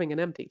for having an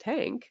empty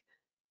tank.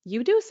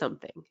 You do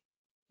something.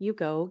 You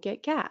go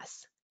get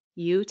gas.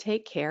 You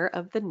take care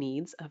of the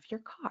needs of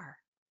your car.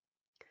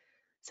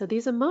 So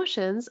these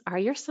emotions are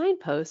your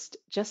signpost,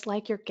 just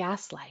like your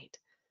gaslight.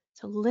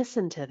 So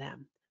listen to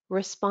them,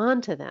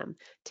 respond to them,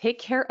 take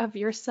care of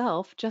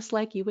yourself just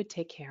like you would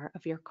take care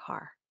of your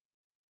car.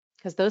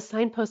 Because those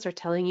signposts are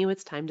telling you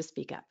it's time to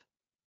speak up.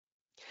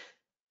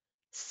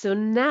 So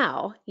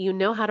now you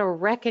know how to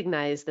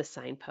recognize the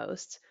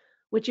signposts.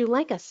 Would you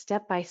like a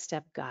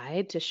step-by-step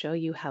guide to show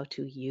you how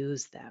to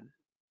use them?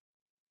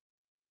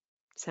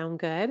 Sound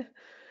good?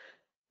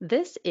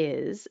 This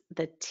is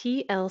the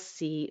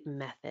TLC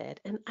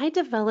method, and I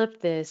developed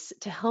this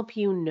to help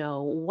you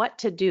know what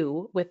to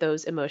do with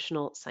those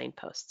emotional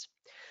signposts.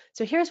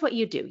 So here's what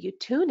you do. You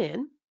tune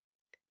in,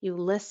 you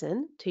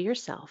listen to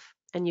yourself,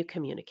 and you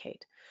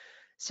communicate.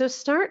 So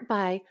start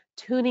by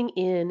tuning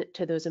in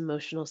to those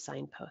emotional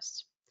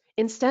signposts.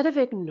 Instead of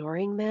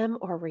ignoring them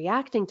or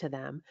reacting to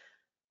them,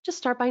 just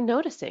start by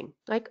noticing,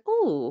 like,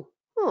 oh,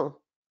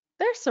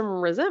 there's some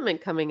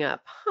resentment coming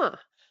up. I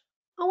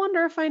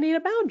wonder if I need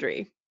a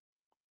boundary.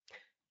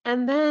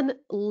 And then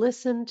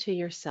listen to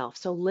yourself.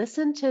 So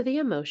listen to the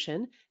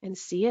emotion and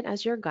see it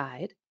as your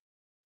guide.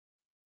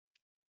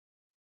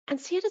 And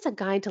see it as a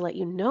guide to let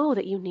you know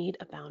that you need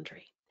a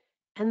boundary.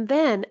 And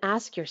then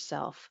ask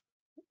yourself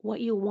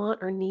what you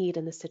want or need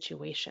in the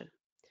situation.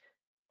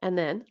 And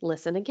then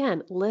listen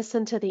again.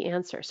 Listen to the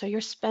answer. So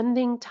you're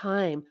spending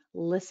time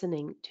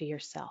listening to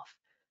yourself.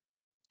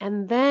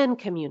 And then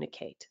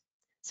communicate.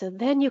 So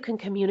then you can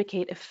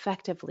communicate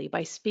effectively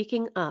by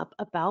speaking up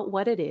about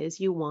what it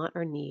is you want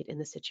or need in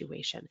the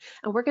situation.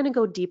 And we're going to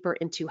go deeper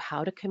into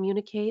how to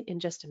communicate in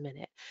just a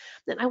minute.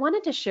 And I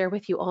wanted to share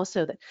with you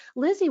also that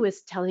Lizzie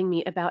was telling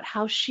me about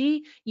how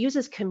she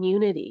uses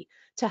community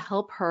to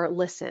help her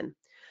listen,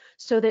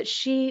 so that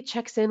she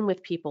checks in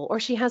with people or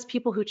she has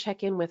people who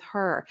check in with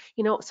her.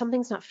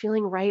 Something's not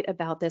feeling right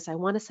about this. I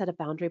want to set a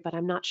boundary, but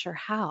I'm not sure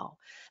how.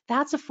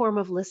 That's a form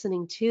of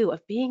listening too,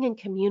 of being in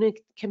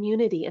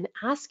community and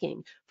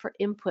asking for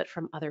input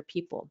from other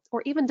people,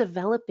 or even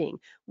developing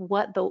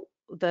what the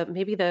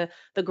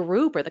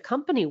group or the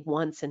company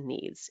wants and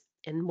needs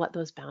and what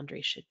those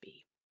boundaries should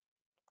be.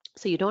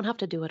 So you don't have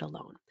to do it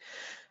alone.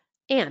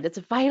 And it's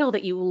vital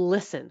that you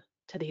listen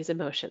to these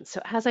emotions. So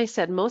as I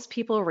said, most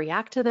people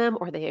react to them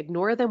or they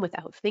ignore them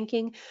without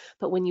thinking.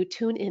 But when you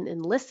tune in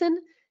and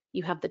listen,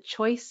 you have the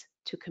choice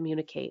to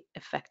communicate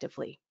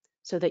effectively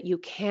so that you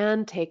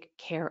can take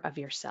care of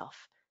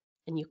yourself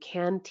and you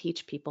can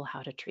teach people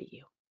how to treat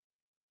you.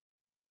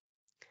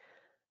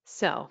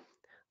 So,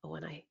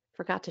 when I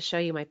forgot to show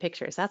you my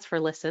pictures, that's for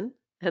listen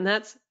and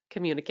that's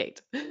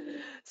communicate.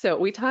 So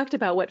we talked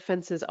about what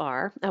fences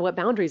are, what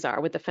boundaries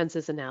are with the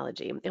fences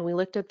analogy, and we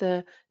looked at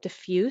the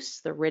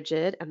diffuse, the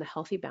rigid, and the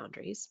healthy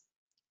boundaries.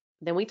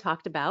 Then we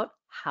talked about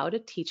how to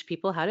teach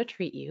people how to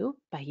treat you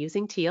by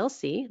using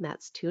TLC, and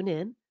that's tune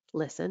in,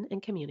 listen,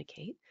 and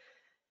communicate.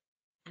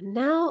 And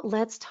now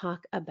let's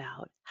talk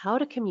about how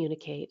to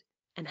communicate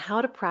and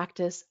how to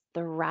practice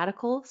the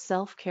radical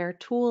self-care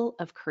tool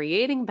of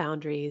creating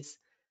boundaries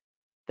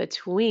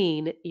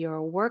between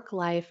your work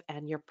life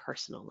and your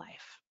personal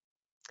life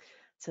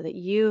so that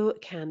you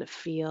can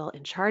feel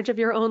in charge of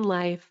your own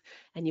life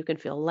and you can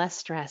feel less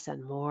stress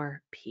and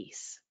more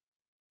peace.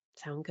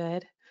 Sound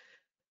good?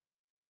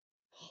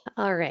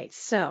 All right,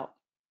 so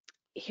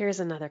here's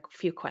another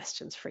few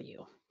questions for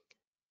you.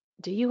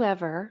 Do you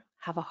ever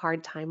have a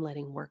hard time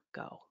letting work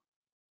go?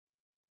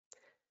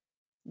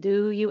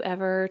 Do you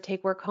ever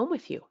take work home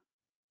with you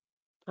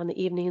on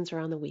the evenings or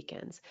on the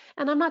weekends?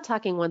 And I'm not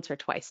talking once or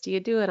twice. Do you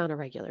do it on a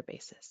regular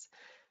basis?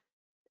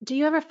 Do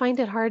you ever find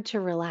it hard to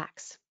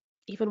relax,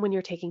 even when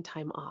you're taking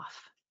time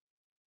off?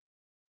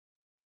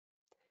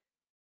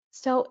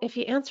 So, if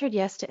you answered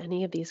yes to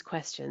any of these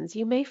questions,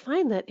 you may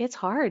find that it's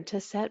hard to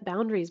set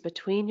boundaries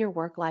between your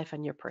work life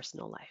and your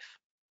personal life.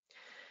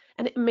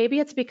 And maybe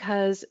it's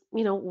because,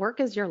 work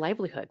is your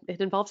livelihood.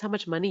 It involves how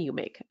much money you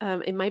make.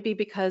 It might be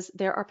because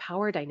there are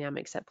power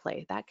dynamics at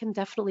play. That can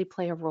definitely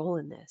play a role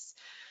in this.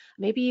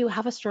 Maybe you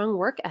have a strong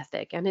work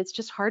ethic and it's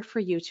just hard for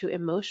you to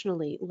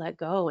emotionally let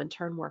go and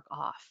turn work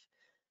off.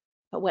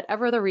 But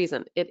whatever the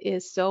reason, it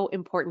is so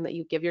important that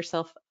you give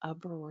yourself a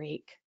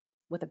break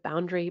with a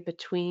boundary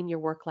between your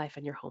work life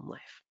and your home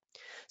life.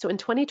 So in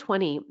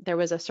 2020, there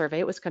was a survey.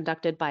 It was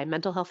conducted by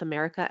Mental Health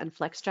America and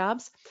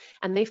FlexJobs,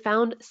 and they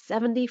found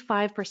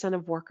 75%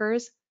 of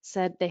workers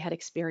said they had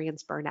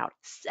experienced burnout.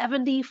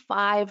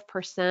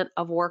 75%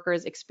 of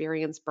workers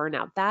experience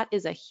burnout. That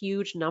is a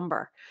huge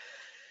number.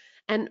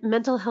 And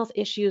mental health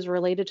issues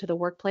related to the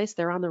workplace,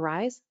 they're on the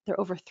rise.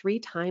 They're over 3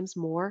 times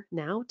more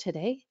now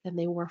today than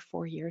they were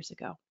 4 years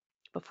ago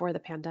before the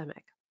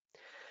pandemic.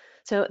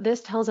 So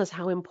this tells us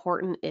how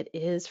important it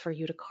is for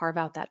you to carve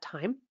out that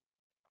time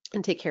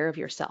and take care of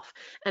yourself.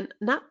 And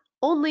not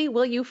only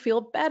will you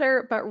feel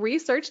better, but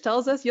research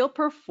tells us you'll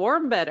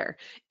perform better.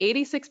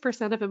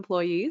 86% of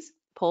employees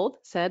polled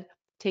said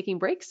taking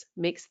breaks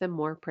makes them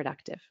more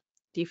productive.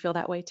 Do you feel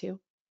that way too?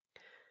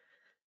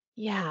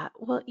 Yeah,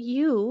 well,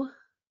 you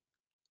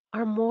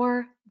are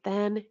more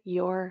than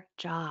your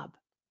job.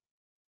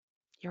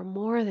 You're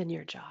more than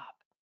your job.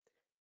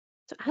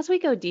 So, as we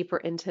go deeper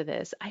into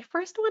this, I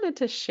first wanted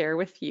to share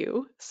with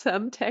you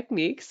some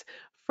techniques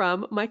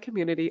from my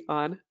community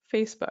on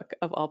Facebook,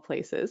 of all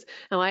places.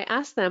 Now, I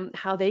asked them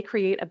how they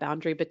create a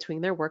boundary between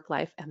their work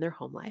life and their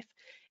home life,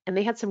 and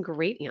they had some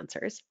great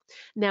answers.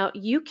 Now,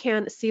 you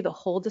can see the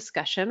whole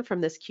discussion from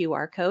this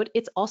QR code.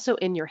 It's also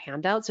in your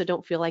handout, so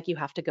don't feel like you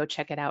have to go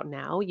check it out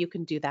now. You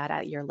can do that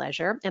at your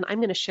leisure, and I'm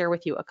going to share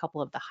with you a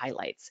couple of the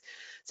highlights.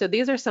 So,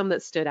 these are some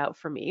that stood out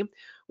for me.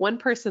 One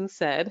person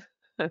said,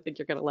 I think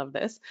you're going to love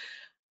this.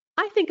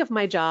 I think of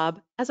my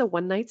job as a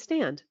one-night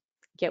stand.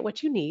 Get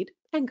what you need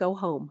and go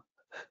home.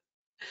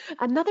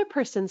 Another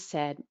person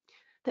said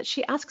that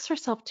she asks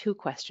herself 2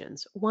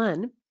 questions.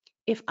 One,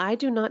 if I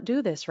do not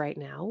do this right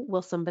now,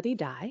 will somebody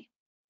die?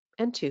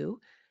 And two,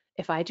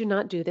 if I do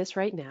not do this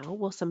right now,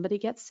 will somebody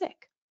get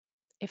sick?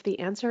 If the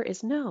answer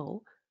is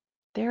no,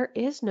 there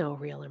is no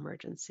real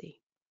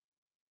emergency.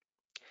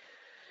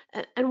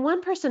 And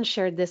one person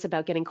shared this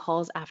about getting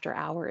calls after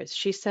hours.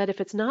 She said,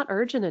 if it's not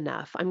urgent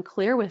enough, I'm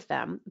clear with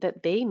them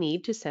that they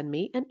need to send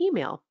me an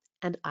email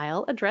and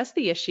I'll address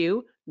the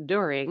issue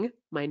during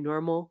my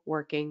normal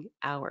working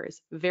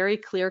hours. Very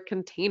clear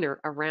container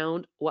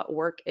around what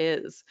work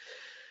is.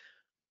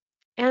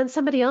 And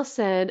somebody else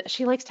said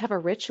she likes to have a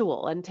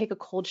ritual and take a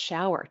cold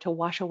shower to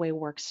wash away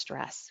work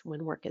stress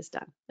when work is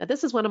done. Now,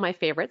 this is one of my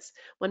favorites.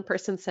 One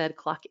person said,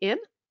 clock in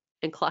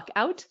and clock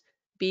out,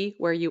 be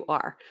where you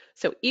are.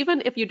 So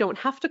even if you don't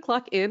have to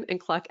clock in and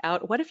clock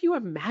out, what if you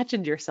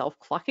imagined yourself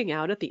clocking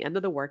out at the end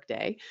of the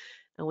workday?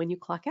 And when you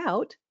clock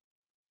out,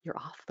 you're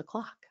off the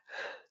clock.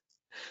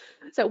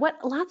 So,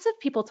 what lots of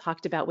people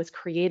talked about was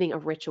creating a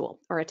ritual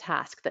or a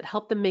task that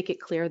helped them make it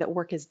clear that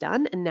work is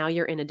done and now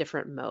you're in a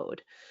different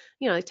mode.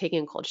 Like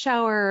taking a cold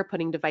shower,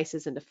 putting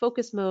devices into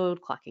focus mode,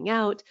 clocking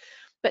out.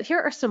 But here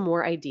are some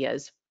more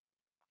ideas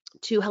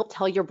to help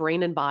tell your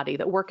brain and body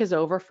that work is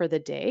over for the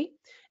day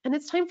and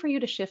it's time for you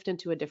to shift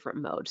into a different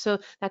mode. So,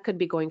 that could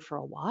be going for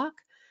a walk.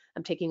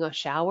 I'm taking a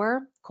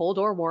shower, cold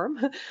or warm.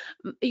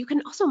 You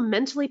can also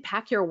mentally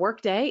pack your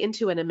work day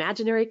into an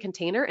imaginary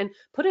container and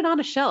put it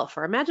on a shelf,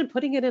 or imagine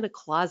putting it in a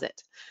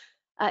closet.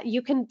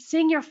 You can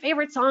sing your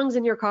favorite songs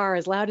in your car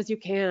as loud as you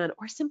can,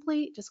 or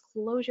simply just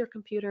close your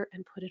computer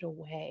and put it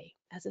away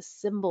as a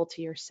symbol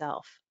to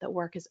yourself that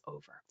work is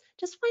over.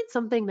 Just find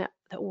something that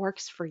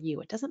works for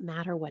you. It doesn't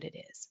matter what it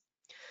is.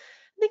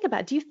 Think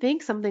about, do you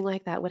think something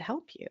like that would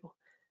help you?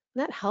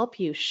 Would that help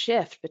you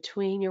shift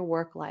between your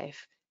work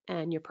life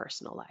and your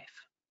personal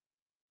life?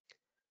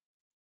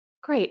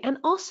 Great. And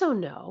also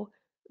know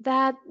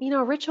that,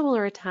 a ritual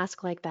or a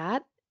task like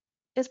that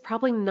is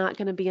probably not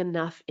going to be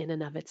enough in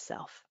and of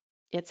itself.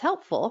 It's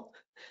helpful,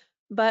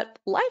 but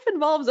life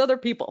involves other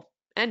people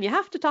and you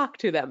have to talk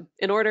to them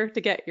in order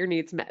to get your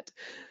needs met.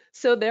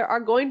 So there are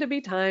going to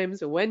be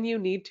times when you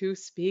need to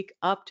speak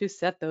up to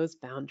set those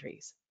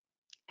boundaries.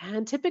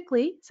 And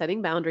typically,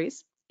 setting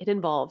boundaries, it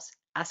involves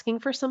asking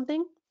for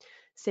something,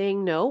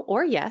 saying no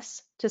or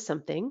yes to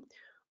something,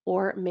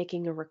 or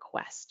making a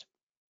request.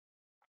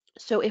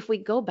 So if we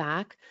go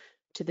back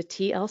to the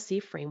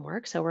TLC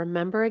framework, so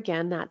remember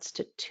again, that's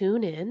to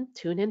tune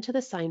into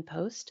the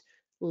signpost,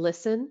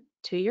 listen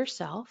to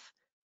yourself,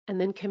 and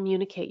then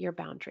communicate your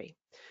boundary.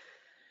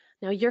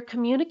 Now, your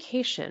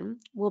communication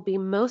will be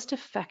most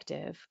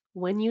effective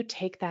when you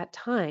take that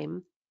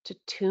time to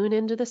tune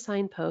into the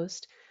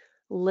signpost,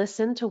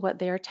 listen to what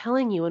they are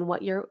telling you and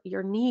what your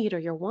need or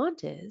your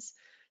want is,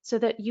 so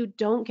that you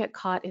don't get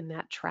caught in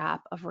that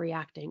trap of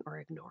reacting or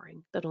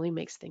ignoring. That only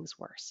makes things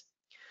worse.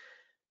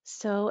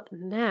 So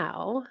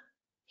now,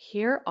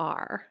 here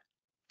are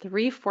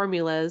 3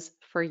 formulas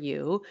for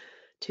you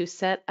to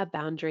set a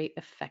boundary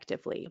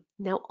effectively.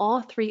 Now,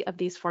 all 3 of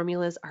these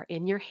formulas are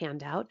in your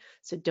handout,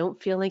 so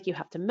don't feel like you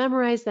have to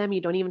memorize them. You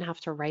don't even have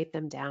to write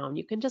them down.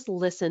 You can just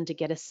listen to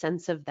get a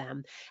sense of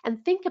them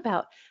and think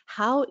about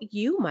how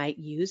you might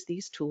use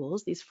these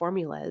tools, these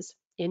formulas,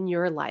 in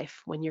your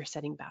life when you're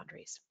setting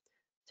boundaries.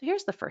 So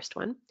here's the first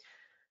one.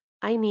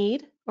 I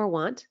need or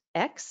want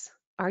X.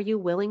 Are you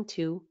willing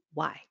to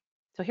Y?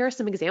 So here are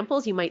some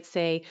examples. You might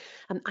say,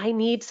 I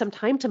need some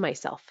time to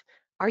myself.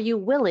 Are you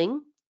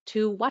willing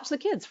to watch the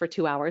kids for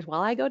 2 hours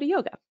while I go to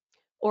yoga?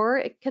 Or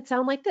it could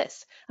sound like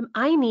this.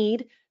 I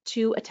need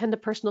to attend a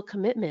personal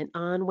commitment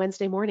on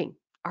Wednesday morning.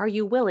 Are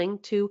you willing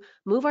to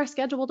move our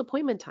scheduled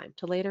appointment time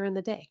to later in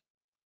the day?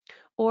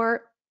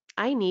 Or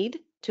I need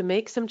to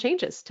make some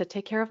changes to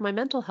take care of my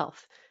mental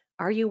health.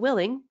 Are you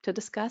willing to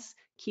discuss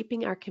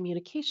keeping our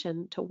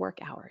communication to work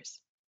hours?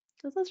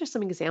 So those are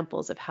some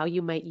examples of how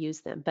you might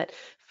use them, but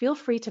feel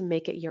free to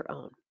make it your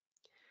own.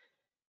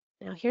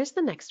 Now here's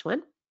the next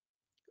one.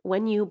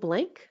 When you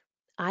blank,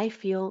 I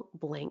feel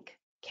blank.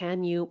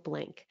 Can you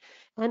blank?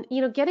 And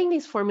getting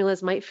these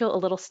formulas might feel a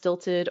little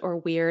stilted or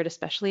weird,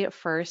 especially at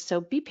first.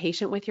 So be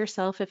patient with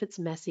yourself if it's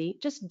messy.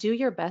 Just do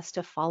your best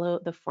to follow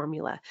the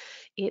formula.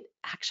 It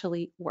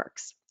actually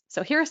works.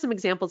 So here are some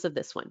examples of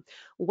this one.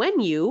 When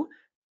you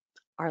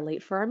are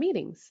late for our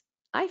meetings,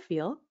 I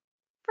feel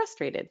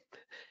frustrated.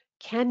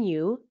 Can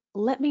you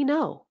let me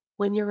know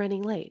when you're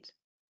running late?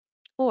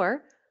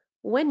 Or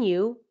when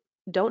you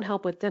don't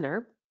help with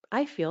dinner,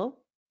 I feel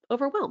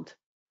overwhelmed.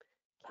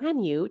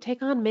 Can you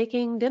take on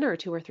making dinner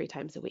 2 or 3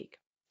 times a week?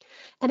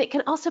 And it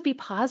can also be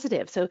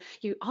positive. So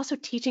you're also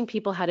teaching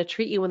people how to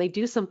treat you when they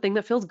do something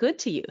that feels good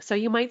to you. So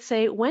you might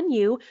say, when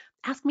you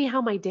ask me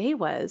how my day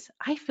was,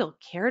 I feel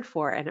cared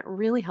for and it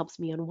really helps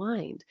me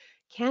unwind.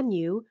 Can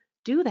you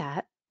do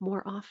that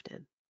more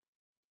often?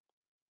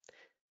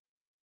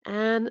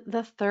 And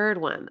the third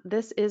one,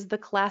 this is the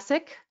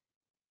classic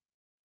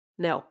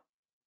no.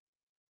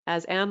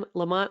 As Anne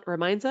Lamott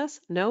reminds us,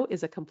 no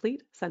is a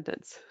complete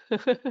sentence.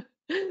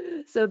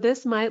 So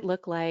this might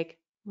look like,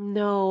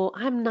 no,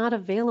 I'm not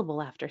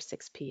available after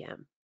 6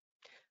 p.m.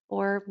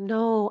 Or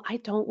no, I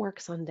don't work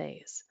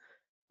Sundays.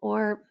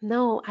 Or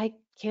no, I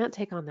can't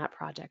take on that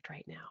project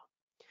right now.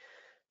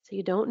 So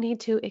you don't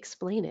need to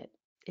explain it.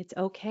 It's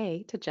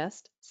okay to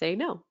just say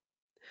no.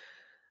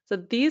 So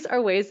these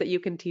are ways that you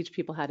can teach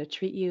people how to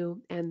treat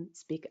you and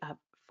speak up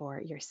for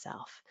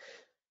yourself.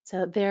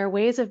 So they're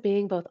ways of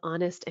being both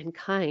honest and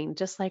kind,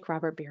 just like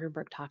Robert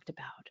Bierenberg talked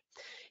about.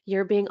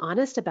 You're being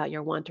honest about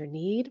your want or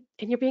need,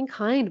 and you're being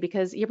kind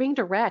because you're being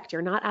direct.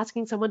 You're not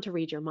asking someone to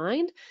read your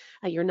mind.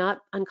 You're not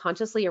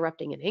unconsciously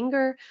erupting in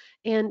anger,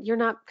 and you're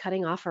not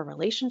cutting off a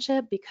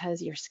relationship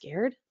because you're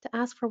scared to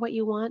ask for what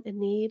you want and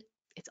need.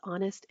 It's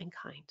honest and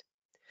kind.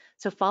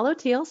 So follow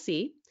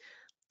TLC,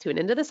 tune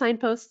into the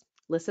signposts,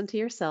 listen to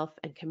yourself,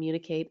 and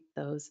communicate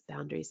those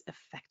boundaries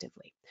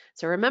effectively.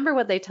 So remember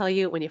what they tell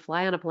you when you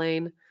fly on a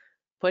plane.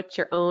 Put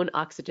your own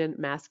oxygen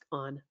mask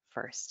on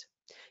first.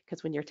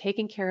 Because when you're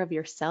taking care of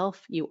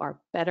yourself, you are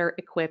better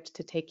equipped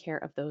to take care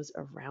of those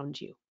around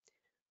you.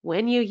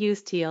 When you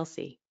use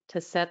TLC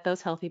to set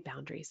those healthy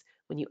boundaries,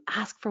 when you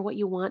ask for what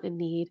you want and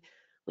need,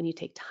 when you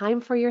take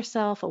time for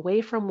yourself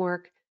away from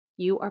work,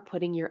 you are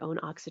putting your own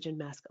oxygen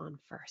mask on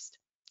first.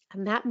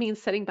 And that means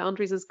setting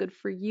boundaries is good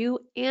for you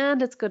and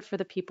it's good for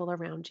the people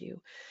around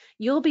you.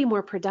 You'll be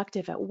more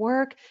productive at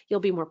work, you'll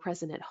be more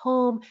present at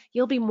home,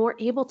 you'll be more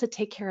able to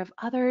take care of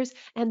others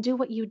and do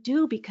what you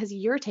do because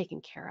you're taken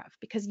care of,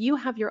 because you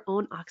have your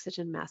own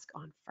oxygen mask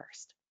on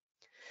first.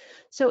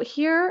 So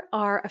here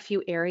are a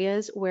few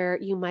areas where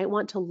you might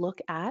want to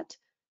look at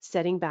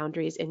setting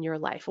boundaries in your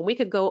life. And we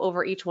could go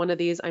over each one of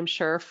these, I'm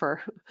sure,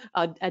 for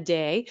a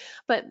day,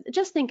 but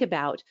just think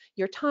about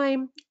your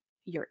time,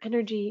 your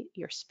energy,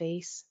 your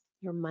space,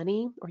 your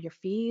money or your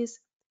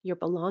fees, your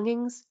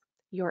belongings,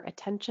 your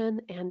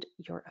attention, and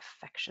your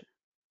affection.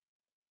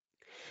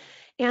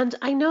 And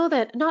I know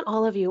that not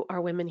all of you are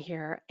women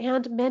here,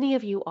 and many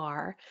of you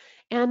are.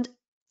 And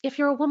if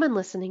you're a woman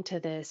listening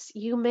to this,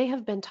 you may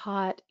have been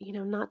taught,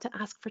 not to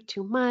ask for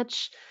too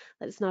much,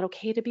 that it's not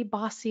okay to be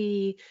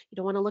bossy, you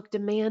don't want to look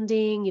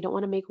demanding, you don't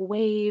want to make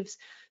waves.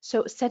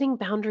 So setting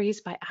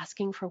boundaries by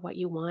asking for what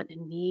you want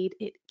and need,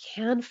 it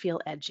can feel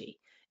edgy.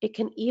 It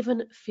can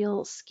even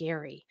feel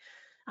scary.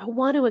 I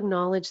want to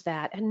acknowledge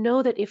that and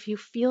know that if you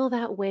feel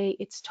that way,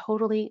 it's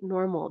totally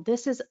normal.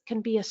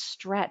 Can be a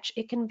stretch.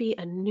 It can be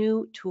a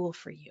new tool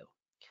for you.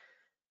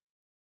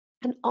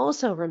 And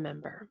also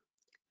remember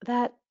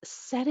that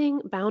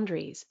setting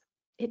boundaries,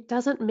 it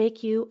doesn't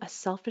make you a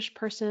selfish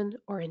person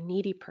or a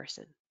needy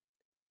person.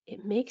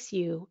 It makes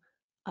you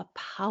a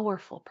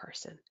powerful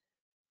person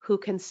who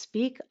can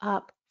speak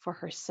up for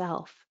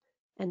herself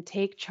and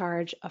take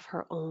charge of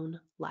her own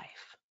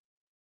life.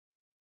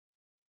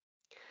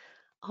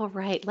 All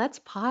right, let's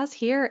pause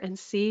here and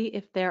see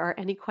if there are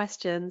any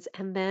questions,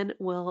 and then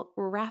we'll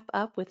wrap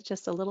up with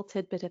just a little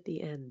tidbit at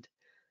the end.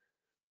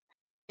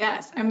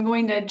 Yes, I'm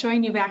going to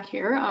join you back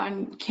here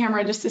on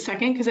camera just a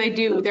second because I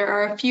do. There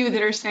are a few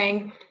that are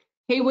saying,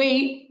 hey,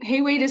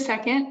 wait a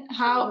second.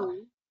 How,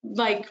 Mhm.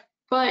 like,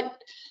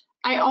 but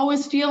I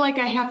always feel like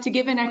I have to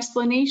give an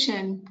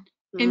explanation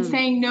and Mm,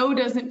 saying no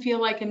doesn't feel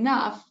like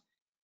enough.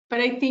 But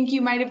I think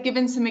you might have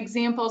given some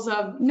examples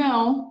of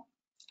no,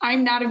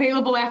 I'm not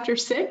available after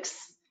 6.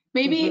 mhm.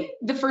 Maybe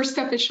the first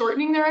step is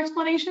shortening their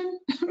explanation.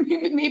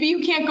 Maybe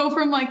you can't go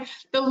from like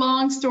the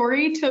long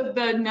story to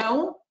the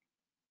no.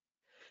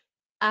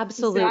 Is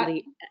that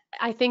Absolutely.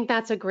 I think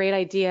that's a great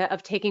idea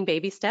of taking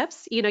baby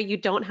steps. You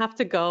don't have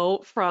to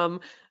go from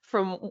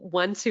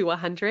 1 to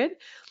 100.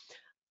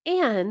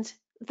 And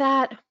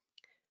that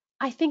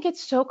I think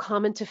it's so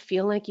common to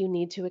feel like you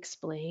need to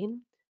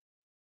explain,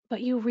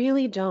 but you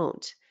really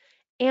don't.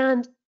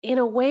 And in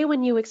a way,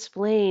 when you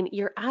explain,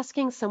 you're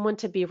asking someone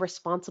to be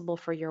responsible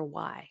for your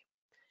why,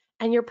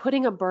 and you're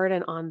putting a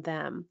burden on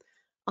them,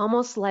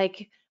 almost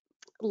like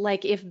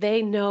if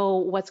they know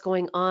what's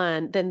going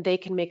on, then they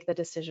can make the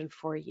decision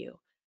for you.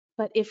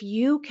 But if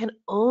you can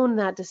own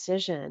that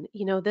decision,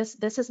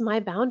 this is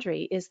my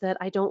boundary, is that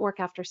I don't work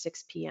after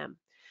 6 p.m.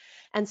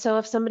 And so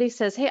if somebody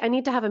says, "Hey, I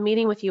need to have a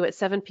meeting with you at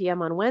 7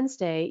 p.m. on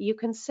Wednesday," you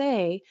can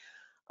say,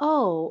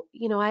 "Oh,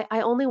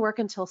 I only work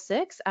until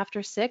 6.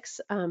 After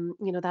 6,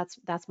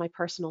 that's my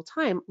personal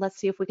time. Let's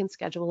see if we can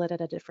schedule it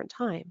at a different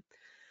time."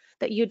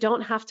 That you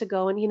don't have to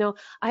go and,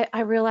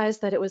 I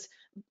realized that it was,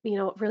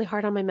 really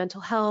hard on my mental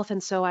health.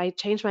 And so I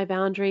changed my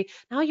boundary.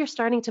 Now you're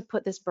starting to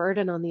put this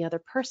burden on the other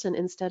person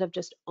instead of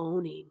just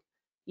owning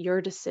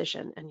your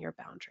decision and your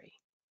boundary.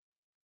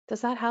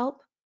 Does that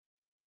help?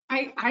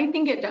 I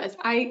think it does.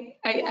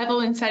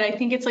 Evelyn said, I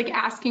think it's like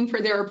asking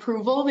for their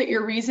approval that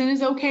your reason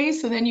is okay.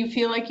 So then you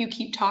feel like you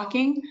keep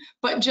talking,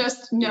 but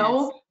just Yes.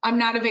 know I'm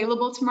not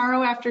available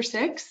tomorrow after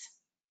 6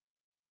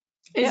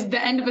 is Yep.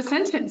 the end of a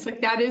sentence.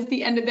 Like that is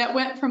the end of that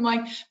went from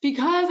like,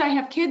 because I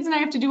have kids and I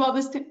have to do all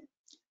this.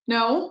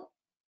 No,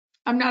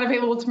 I'm not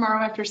available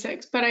tomorrow after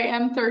 6, but I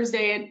am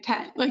Thursday at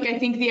 10. Like I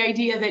think the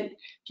idea that if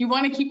you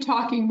want to keep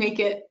talking, make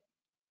it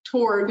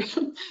toward,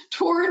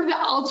 toward the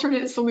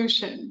alternate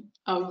solution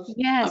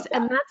Yes, of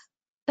and that.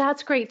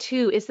 that's great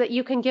too, is that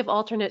you can give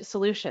alternate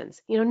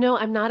solutions. No,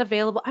 I'm not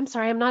available. I'm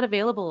sorry, I'm not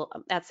available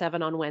at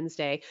 7 on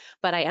Wednesday,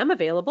 but I am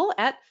available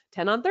at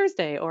 10 on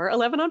Thursday or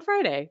 11 on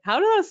Friday. How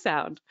do those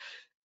sound?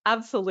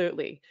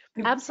 Absolutely.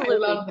 I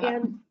Absolutely. love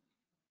that.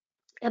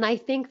 And I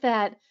think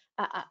that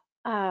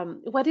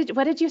what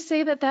did you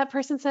say that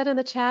person said in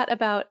the chat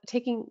about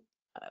taking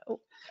uh,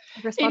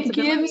 It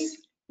responsibility? gives,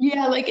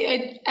 yeah, like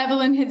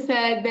Evelyn had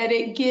said that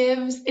it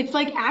gives, it's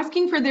like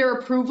asking for their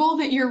approval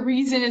that your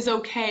reason is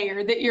okay,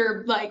 or that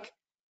you're like,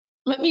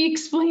 let me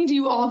explain to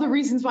you all the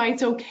reasons why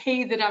it's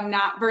okay that I'm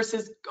not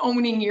versus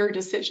owning your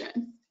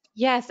decision.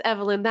 Yes,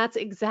 Evelyn, that's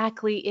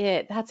exactly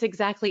it. That's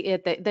exactly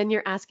it. That then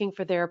you're asking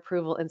for their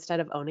approval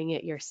instead of owning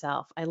it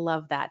yourself. I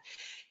love that.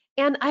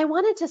 And I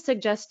wanted to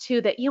suggest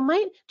too that you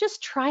might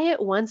just try it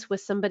once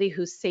with somebody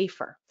who's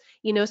safer.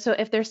 So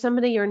if there's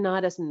somebody you're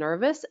not as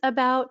nervous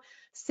about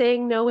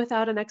saying no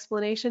without an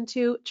explanation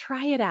to,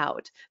 try it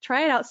out.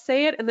 Try it out,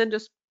 say it, and then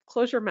just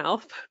close your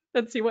mouth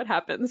and see what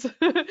happens.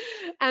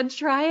 And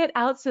try it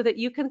out so that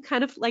you can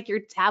kind of like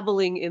you're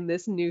dabbling in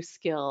this new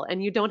skill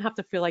and you don't have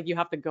to feel like you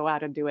have to go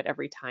out and do it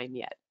every time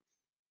yet.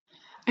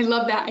 I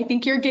love that. I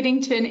think you're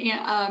getting to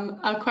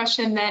a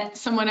question that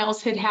someone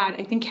else had had.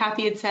 I think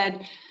Kathy had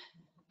said,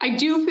 I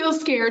do feel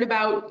scared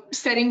about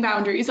setting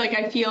boundaries. Like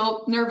I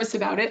feel nervous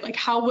about it. Like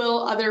how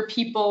will other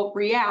people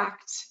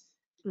react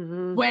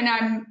Hmm. when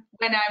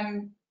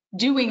I'm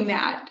doing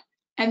that?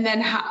 And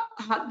then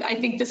I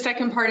think the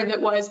second part of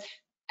it was,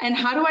 and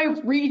how do I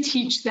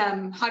reteach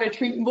them how to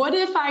treat? What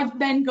if I've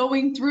been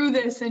going through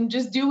this and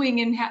just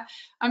doing and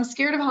I'm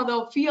scared of how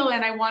they'll feel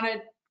and I want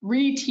to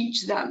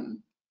reteach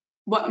them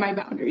what my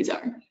boundaries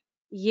are.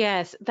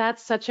 Yes,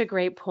 that's such a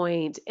great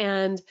point.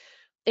 And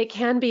it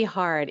can be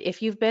hard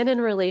if you've been in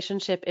a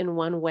relationship in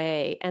one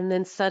way and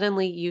then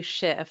suddenly you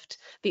shift.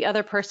 The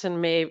other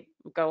person may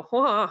go,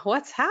 "Whoa,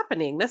 what's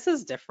happening? This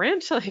is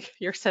different. Like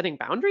you're setting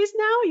boundaries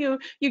now. You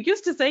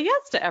used to say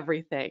yes to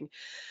everything."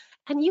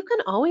 And you can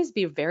always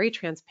be very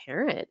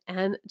transparent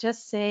and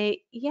just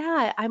say,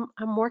 "Yeah,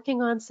 I'm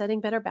working on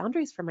setting better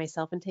boundaries for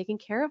myself and taking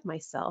care of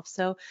myself.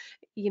 So,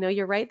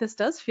 you're right, this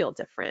does feel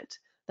different."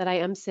 That I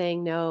am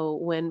saying no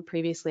when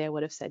previously I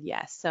would have said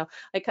yes. So,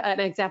 like an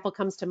example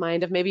comes to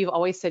mind of maybe you've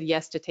always said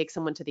yes to take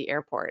someone to the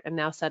airport, and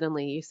now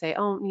suddenly you say,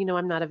 "Oh,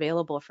 I'm not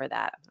available for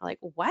that." Like,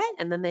 what?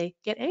 And then they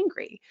get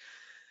angry.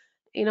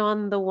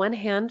 On the one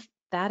hand,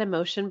 that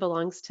emotion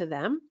belongs to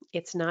them.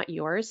 It's not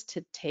yours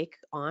to take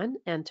on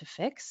and to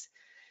fix.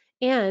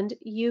 And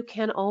you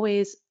can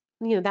always,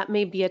 that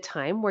may be a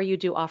time where you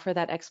do offer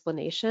that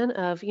explanation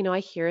of, I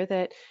hear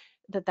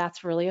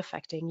that's really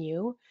affecting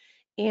you.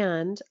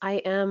 And I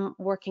am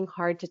working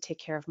hard to take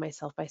care of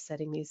myself by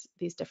setting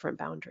these different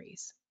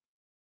boundaries.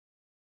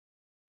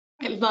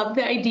 I love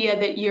the idea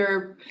that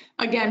you're,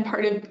 again,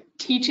 part of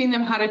teaching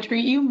them how to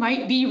treat you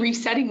might be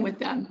resetting with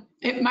them.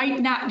 It might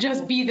not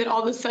just be that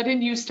all of a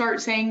sudden you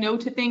start saying no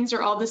to things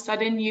or all of a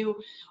sudden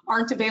you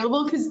aren't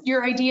available, because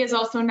your idea is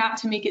also not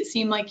to make it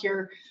seem like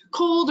you're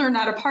cold or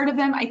not a part of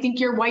them. I think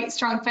your white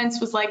strong fence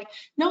was like,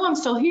 no, I'm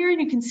still here and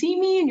you can see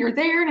me and you're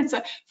there, and it's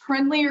a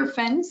friendlier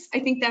fence.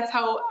 I think that's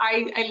how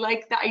I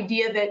like the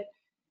idea that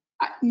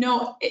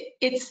no,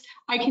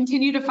 I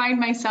continue to find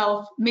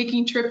myself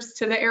making trips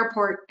to the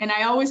airport, and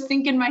I always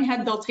think in my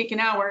head they'll take an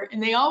hour,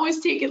 and they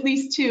always take at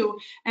least 2,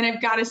 and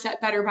I've got to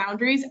set better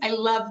boundaries. I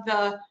love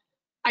the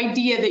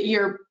idea that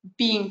you're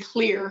being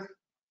clear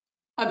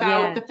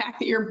about Yeah. the fact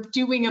that you're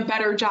doing a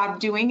better job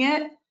doing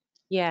it,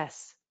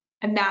 Yes.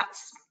 and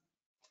that's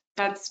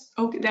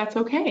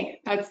okay.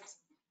 That's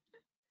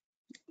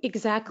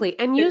Exactly.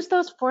 And use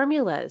those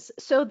formulas.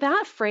 So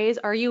that phrase,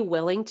 are you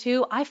willing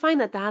to? I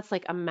find that that's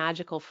like a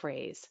magical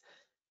phrase,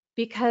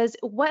 because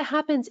what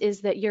happens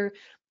is that you're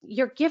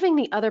giving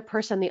the other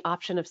person the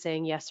option of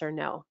saying yes or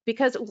no.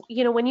 Because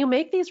when you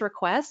make these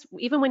requests,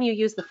 even when you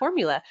use the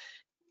formula,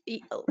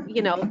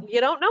 you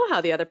don't know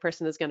how the other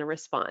person is going to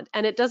respond,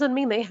 and it doesn't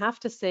mean they have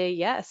to say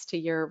yes to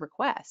your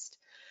request.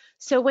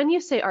 So when you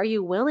say, are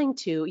you willing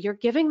to, you're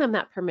giving them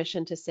that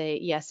permission to say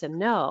yes and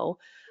no,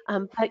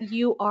 but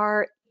you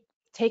are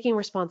taking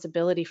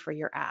responsibility for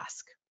your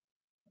ask.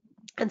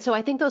 And so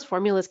I think those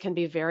formulas can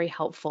be very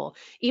helpful.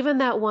 Even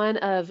that one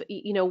of,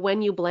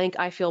 when you blank,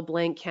 I feel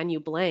blank, can you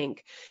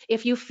blank?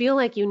 If you feel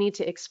like you need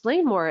to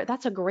explain more,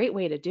 that's a great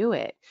way to do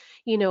it.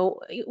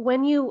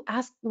 When you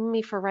ask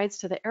me for rides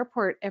to the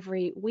airport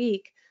every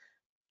week,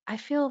 I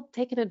feel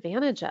taken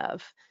advantage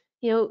of.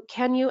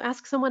 Can you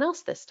ask someone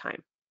else this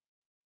time?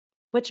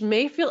 Which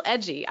may feel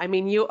edgy. I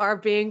mean, you are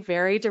being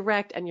very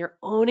direct and you're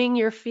owning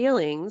your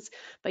feelings,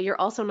 but you're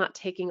also not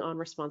taking on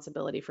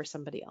responsibility for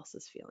somebody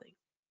else's feeling.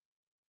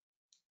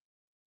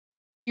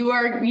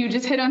 you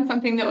just hit on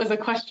something that was a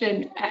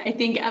question. I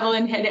think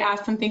Evelyn had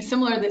asked something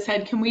similar that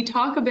said, can we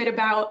talk a bit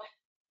about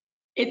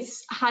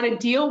it's how to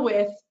deal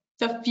with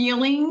the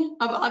feeling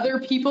of other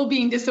people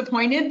being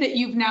disappointed that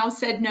you've now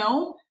said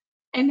no,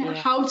 and Yeah.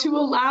 how to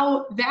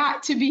allow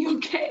that to be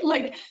okay.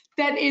 Like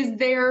that is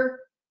their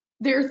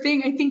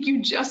thing. I think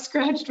you just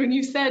scratched when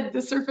you said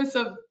the surface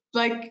of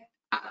like,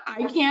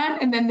 I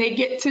can't, and then they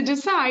get to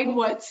decide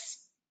what's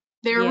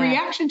their Yeah.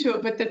 reaction to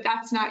it, but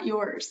that's not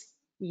yours.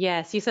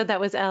 Yes. You said that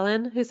was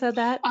Ellen who said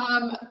that?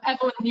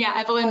 Evelyn, yeah,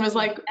 Evelyn was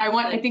like, I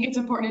Excellent. think it's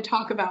important to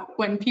talk about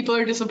when people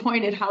are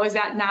disappointed, how is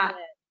that not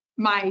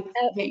my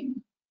E-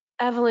 thing?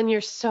 Evelyn,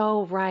 you're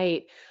so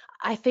right.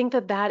 I think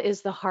that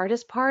is the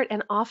hardest part,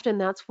 and often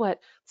that's what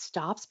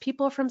stops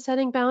people from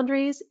setting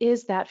boundaries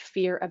is that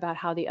fear about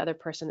how the other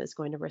person is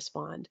going to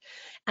respond.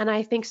 And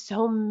I think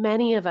so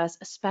many of us,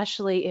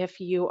 especially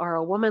if you are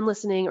a woman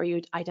listening or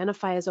you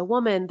identify as a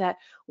woman, that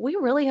we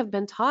really have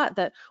been taught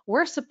that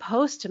we're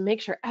supposed to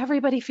make sure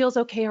everybody feels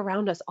okay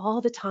around us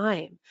all the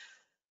time.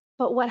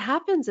 But what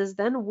happens is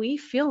then we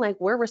feel like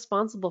we're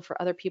responsible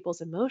for other people's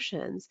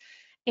emotions.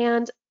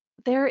 And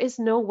there is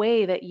no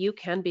way that you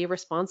can be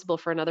responsible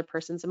for another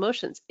person's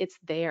emotions. It's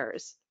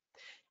theirs.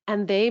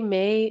 And they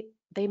may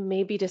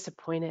be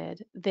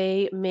disappointed.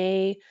 They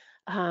may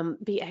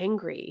be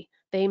angry.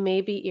 They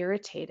may be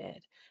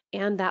irritated.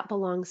 And that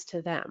belongs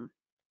to them.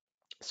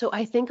 So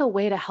I think a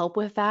way to help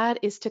with that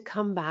is to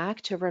come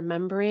back to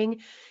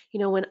remembering,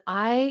 when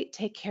I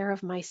take care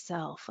of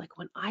myself, like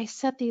when I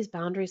set these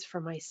boundaries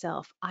for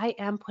myself, I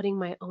am putting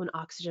my own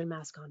oxygen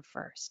mask on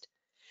first.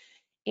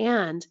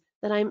 And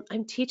that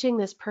I'm teaching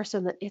this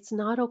person that it's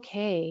not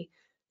okay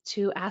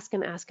to ask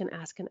and ask and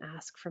ask and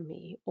ask from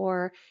me,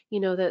 or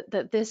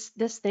that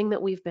this thing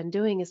that we've been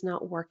doing is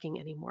not working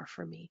anymore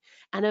for me.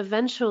 And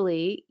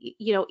eventually,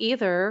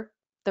 either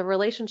the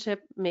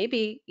relationship,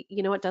 maybe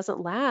it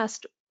doesn't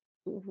last,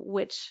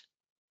 which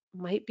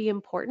might be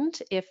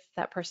important if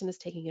that person is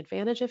taking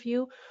advantage of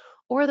you,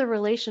 or the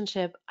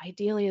relationship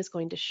ideally is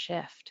going to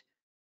shift,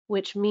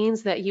 which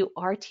means that you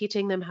are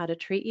teaching them how to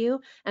treat you.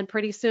 And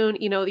pretty soon,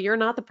 you're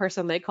not the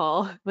person they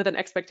call with an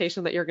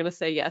expectation that you're going to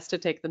say yes to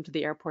take them to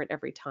the airport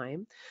every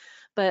time,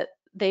 but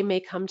they may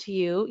come to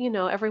you,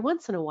 every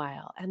once in a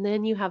while. And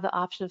then you have the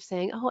option of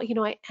saying, oh,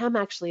 I am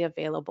actually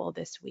available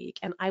this week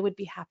and I would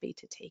be happy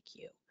to take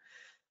you.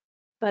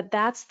 But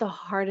that's the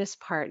hardest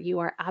part.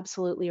 You are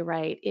absolutely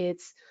right.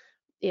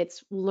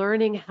 It's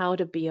learning how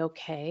to be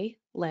okay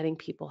letting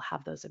people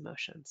have those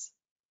emotions.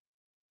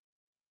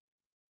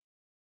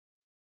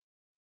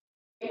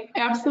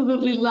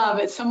 Absolutely love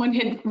it. Someone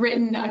had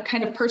written a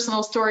kind of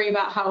personal story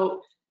about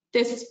how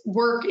this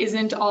work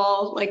isn't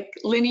all like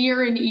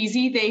linear and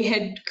easy. They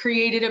had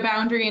created a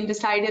boundary and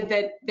decided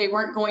that they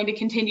weren't going to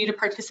continue to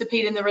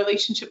participate in the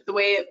relationship the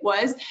way it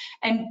was.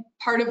 And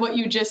part of what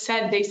you just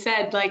said, they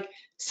said like,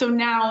 so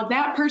now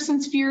that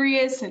person's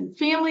furious and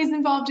family's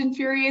involved and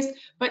furious,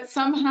 but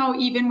somehow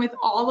even with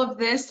all of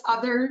this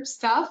other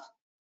stuff,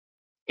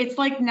 it's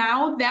like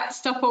now that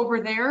stuff over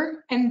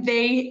there and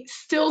they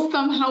still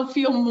somehow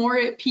feel more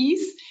at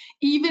peace,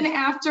 even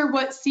after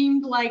what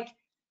seemed like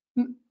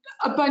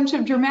a bunch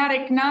of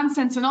dramatic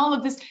nonsense and all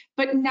of this,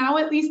 but now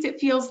at least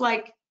it feels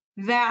like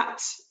that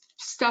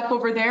stuff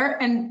over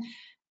there. And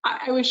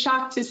I was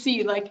shocked to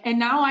see like, and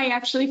now I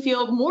actually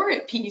feel more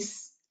at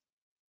peace,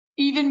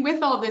 even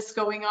with all this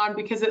going on,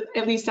 because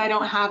at least I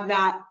don't have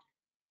that,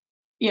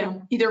 you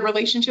know, either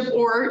relationship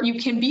or you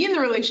can be in the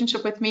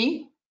relationship with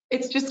me.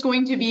 It's just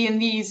going to be in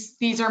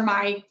these are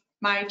my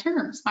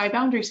terms, my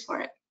boundaries for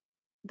it.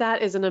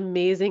 That is an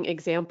amazing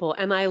example.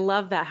 And I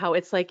love that how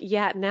it's like,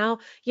 yeah, now,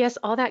 yes,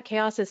 all that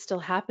chaos is still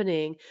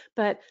happening,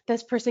 but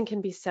this person can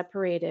be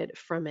separated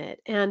from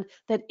it and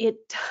that it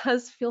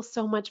does feel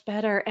so much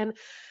better. And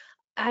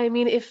I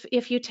mean,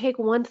 if you take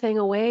one thing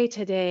away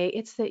today,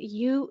 it's that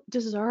you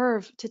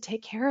deserve to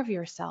take care of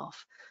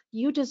yourself.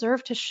 You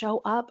deserve to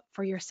show up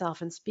for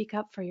yourself and speak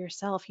up for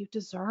yourself. You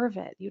deserve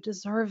it. You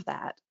deserve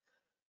that.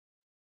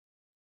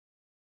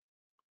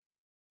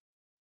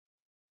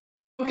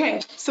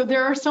 Okay, so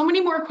there are so many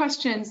more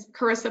questions,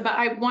 Carissa, but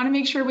I want to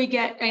make sure we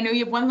get, I know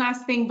you have one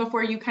last thing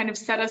before you kind of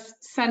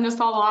send us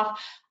all off.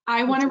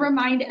 I want to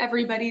remind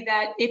everybody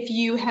that if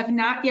you have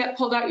not yet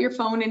pulled out your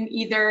phone and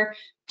either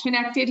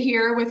connected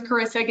here with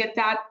Carissa, get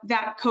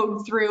that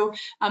code through.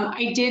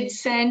 I did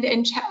send,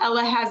 and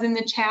Ella has in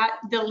the chat,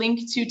 the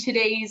link to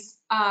today's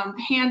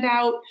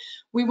handout.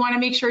 We want to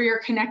make sure you're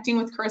connecting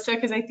with Carissa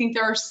because I think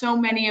there are so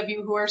many of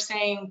you who are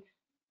saying,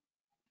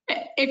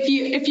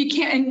 if you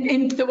can't,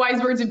 in the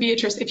wise words of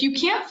Beatrice, if you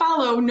can't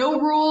follow no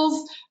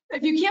rules,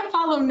 if you can't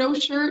follow no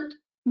shirt,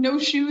 no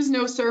shoes,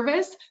 no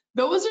service,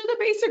 those are the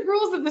basic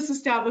rules of this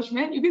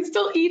establishment. You can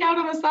still eat out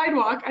on the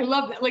sidewalk. I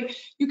love that. Like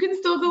you can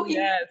still go eat,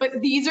 but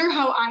these are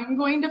how I'm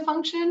going to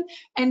function.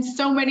 And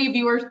so many of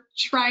you are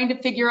trying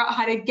to figure out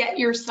how to get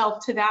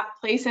yourself to that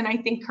place. And I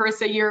think,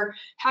 Carissa, you're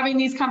having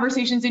these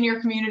conversations in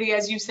your community.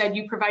 As you said,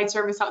 you provide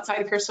service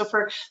outside of here. So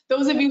for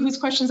those of you whose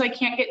questions I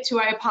can't get to,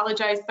 I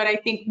apologize, but I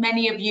think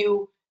many of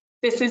you,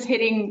 this is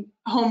hitting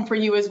home for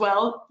you as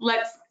well.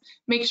 Let's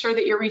make sure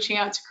that you're reaching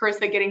out to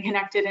Carissa, getting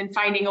connected and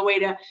finding a way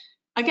to,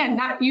 again,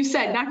 not, you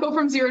said, not go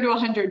from 0 to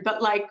 100,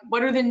 but like,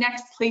 what are the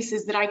next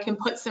places that I can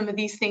put some of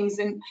these things?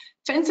 And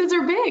fences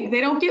are big. They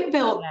don't get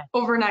built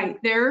overnight.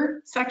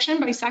 They're section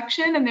by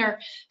section and they're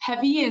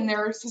heavy and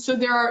so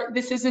there are,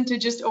 this isn't a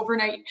just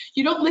overnight.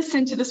 You don't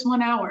listen to this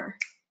 1 hour.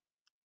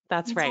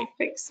 That's right.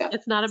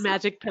 It's not a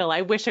magic pill.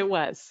 I wish it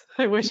was.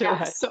 I wish it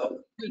was. So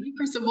thank you,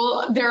 Carissa.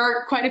 Well, there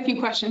are quite a few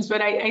questions,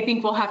 but I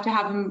think we'll have to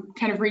have them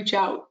kind of reach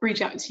out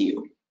to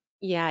you.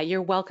 Yeah,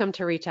 you're welcome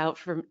to reach out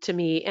to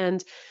me.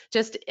 And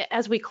just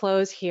as we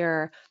close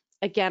here,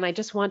 again, I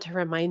just want to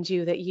remind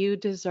you that you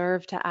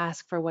deserve to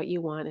ask for what you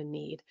want and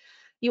need.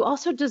 You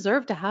also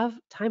deserve to have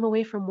time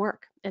away from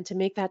work and to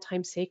make that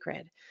time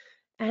sacred.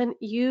 And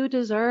you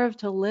deserve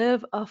to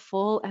live a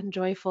full and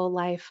joyful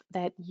life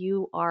that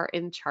you are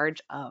in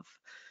charge of.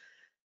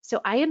 So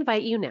I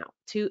invite you now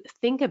to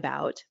think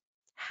about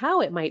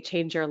how it might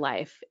change your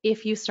life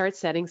if you start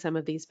setting some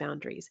of these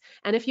boundaries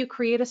and if you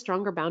create a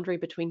stronger boundary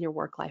between your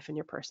work life and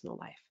your personal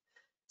life.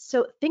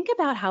 So think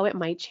about how it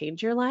might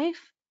change your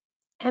life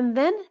and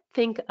then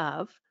think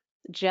of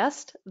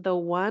just the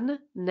one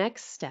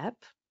next step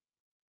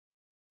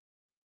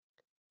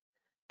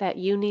that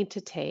you need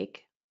to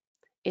take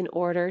in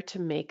order to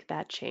make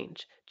that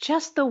change.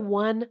 Just the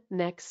one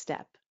next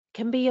step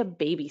can be a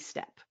baby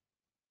step.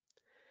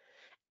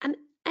 And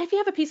if you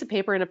have a piece of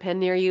paper and a pen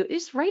near you,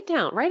 just write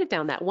it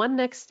down, that one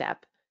next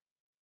step.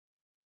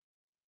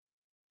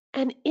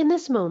 And in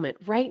this moment,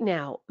 right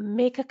now,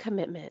 make a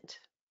commitment.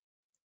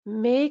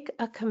 Make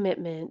a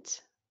commitment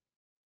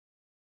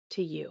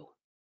to you.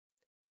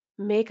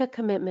 Make a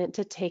commitment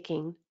to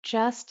taking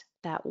just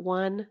that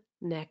one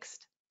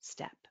next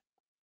step.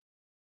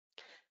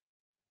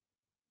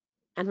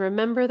 And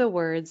remember the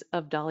words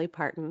of Dolly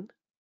Parton,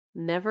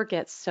 never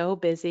get so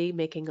busy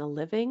making a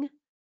living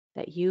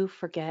that you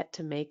forget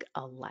to make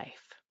a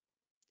life.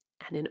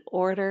 And in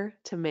order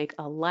to make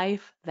a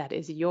life that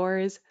is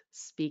yours,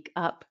 speak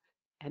up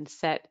and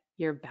set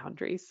your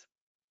boundaries.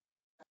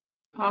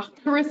 Oh,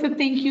 Carissa,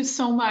 thank you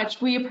so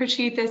much. We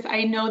appreciate this.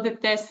 I know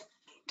that this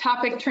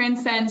topic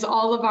transcends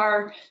all of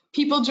our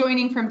people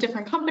joining from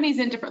different companies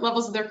and different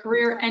levels of their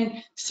career,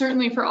 and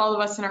certainly for all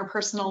of us in our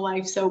personal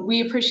life. So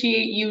we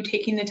appreciate you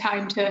taking the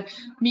time to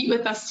meet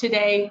with us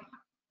today.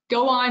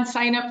 Go on,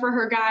 sign up for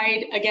her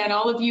guide. Again,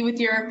 all of you with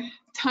your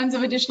tons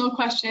of additional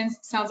questions.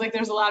 Sounds like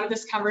there's a lot of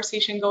this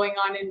conversation going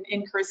on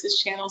in Carissa's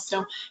channel.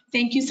 So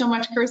thank you so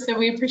much, Carissa.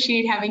 We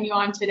appreciate having you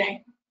on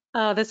today.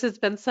 Oh, this has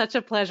been such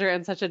a pleasure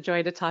and such a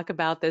joy to talk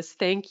about this.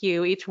 Thank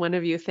you, each one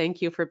of you.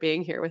 Thank you for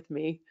being here with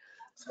me.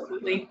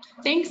 Absolutely.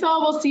 Thanks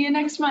all. We'll see you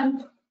next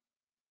month.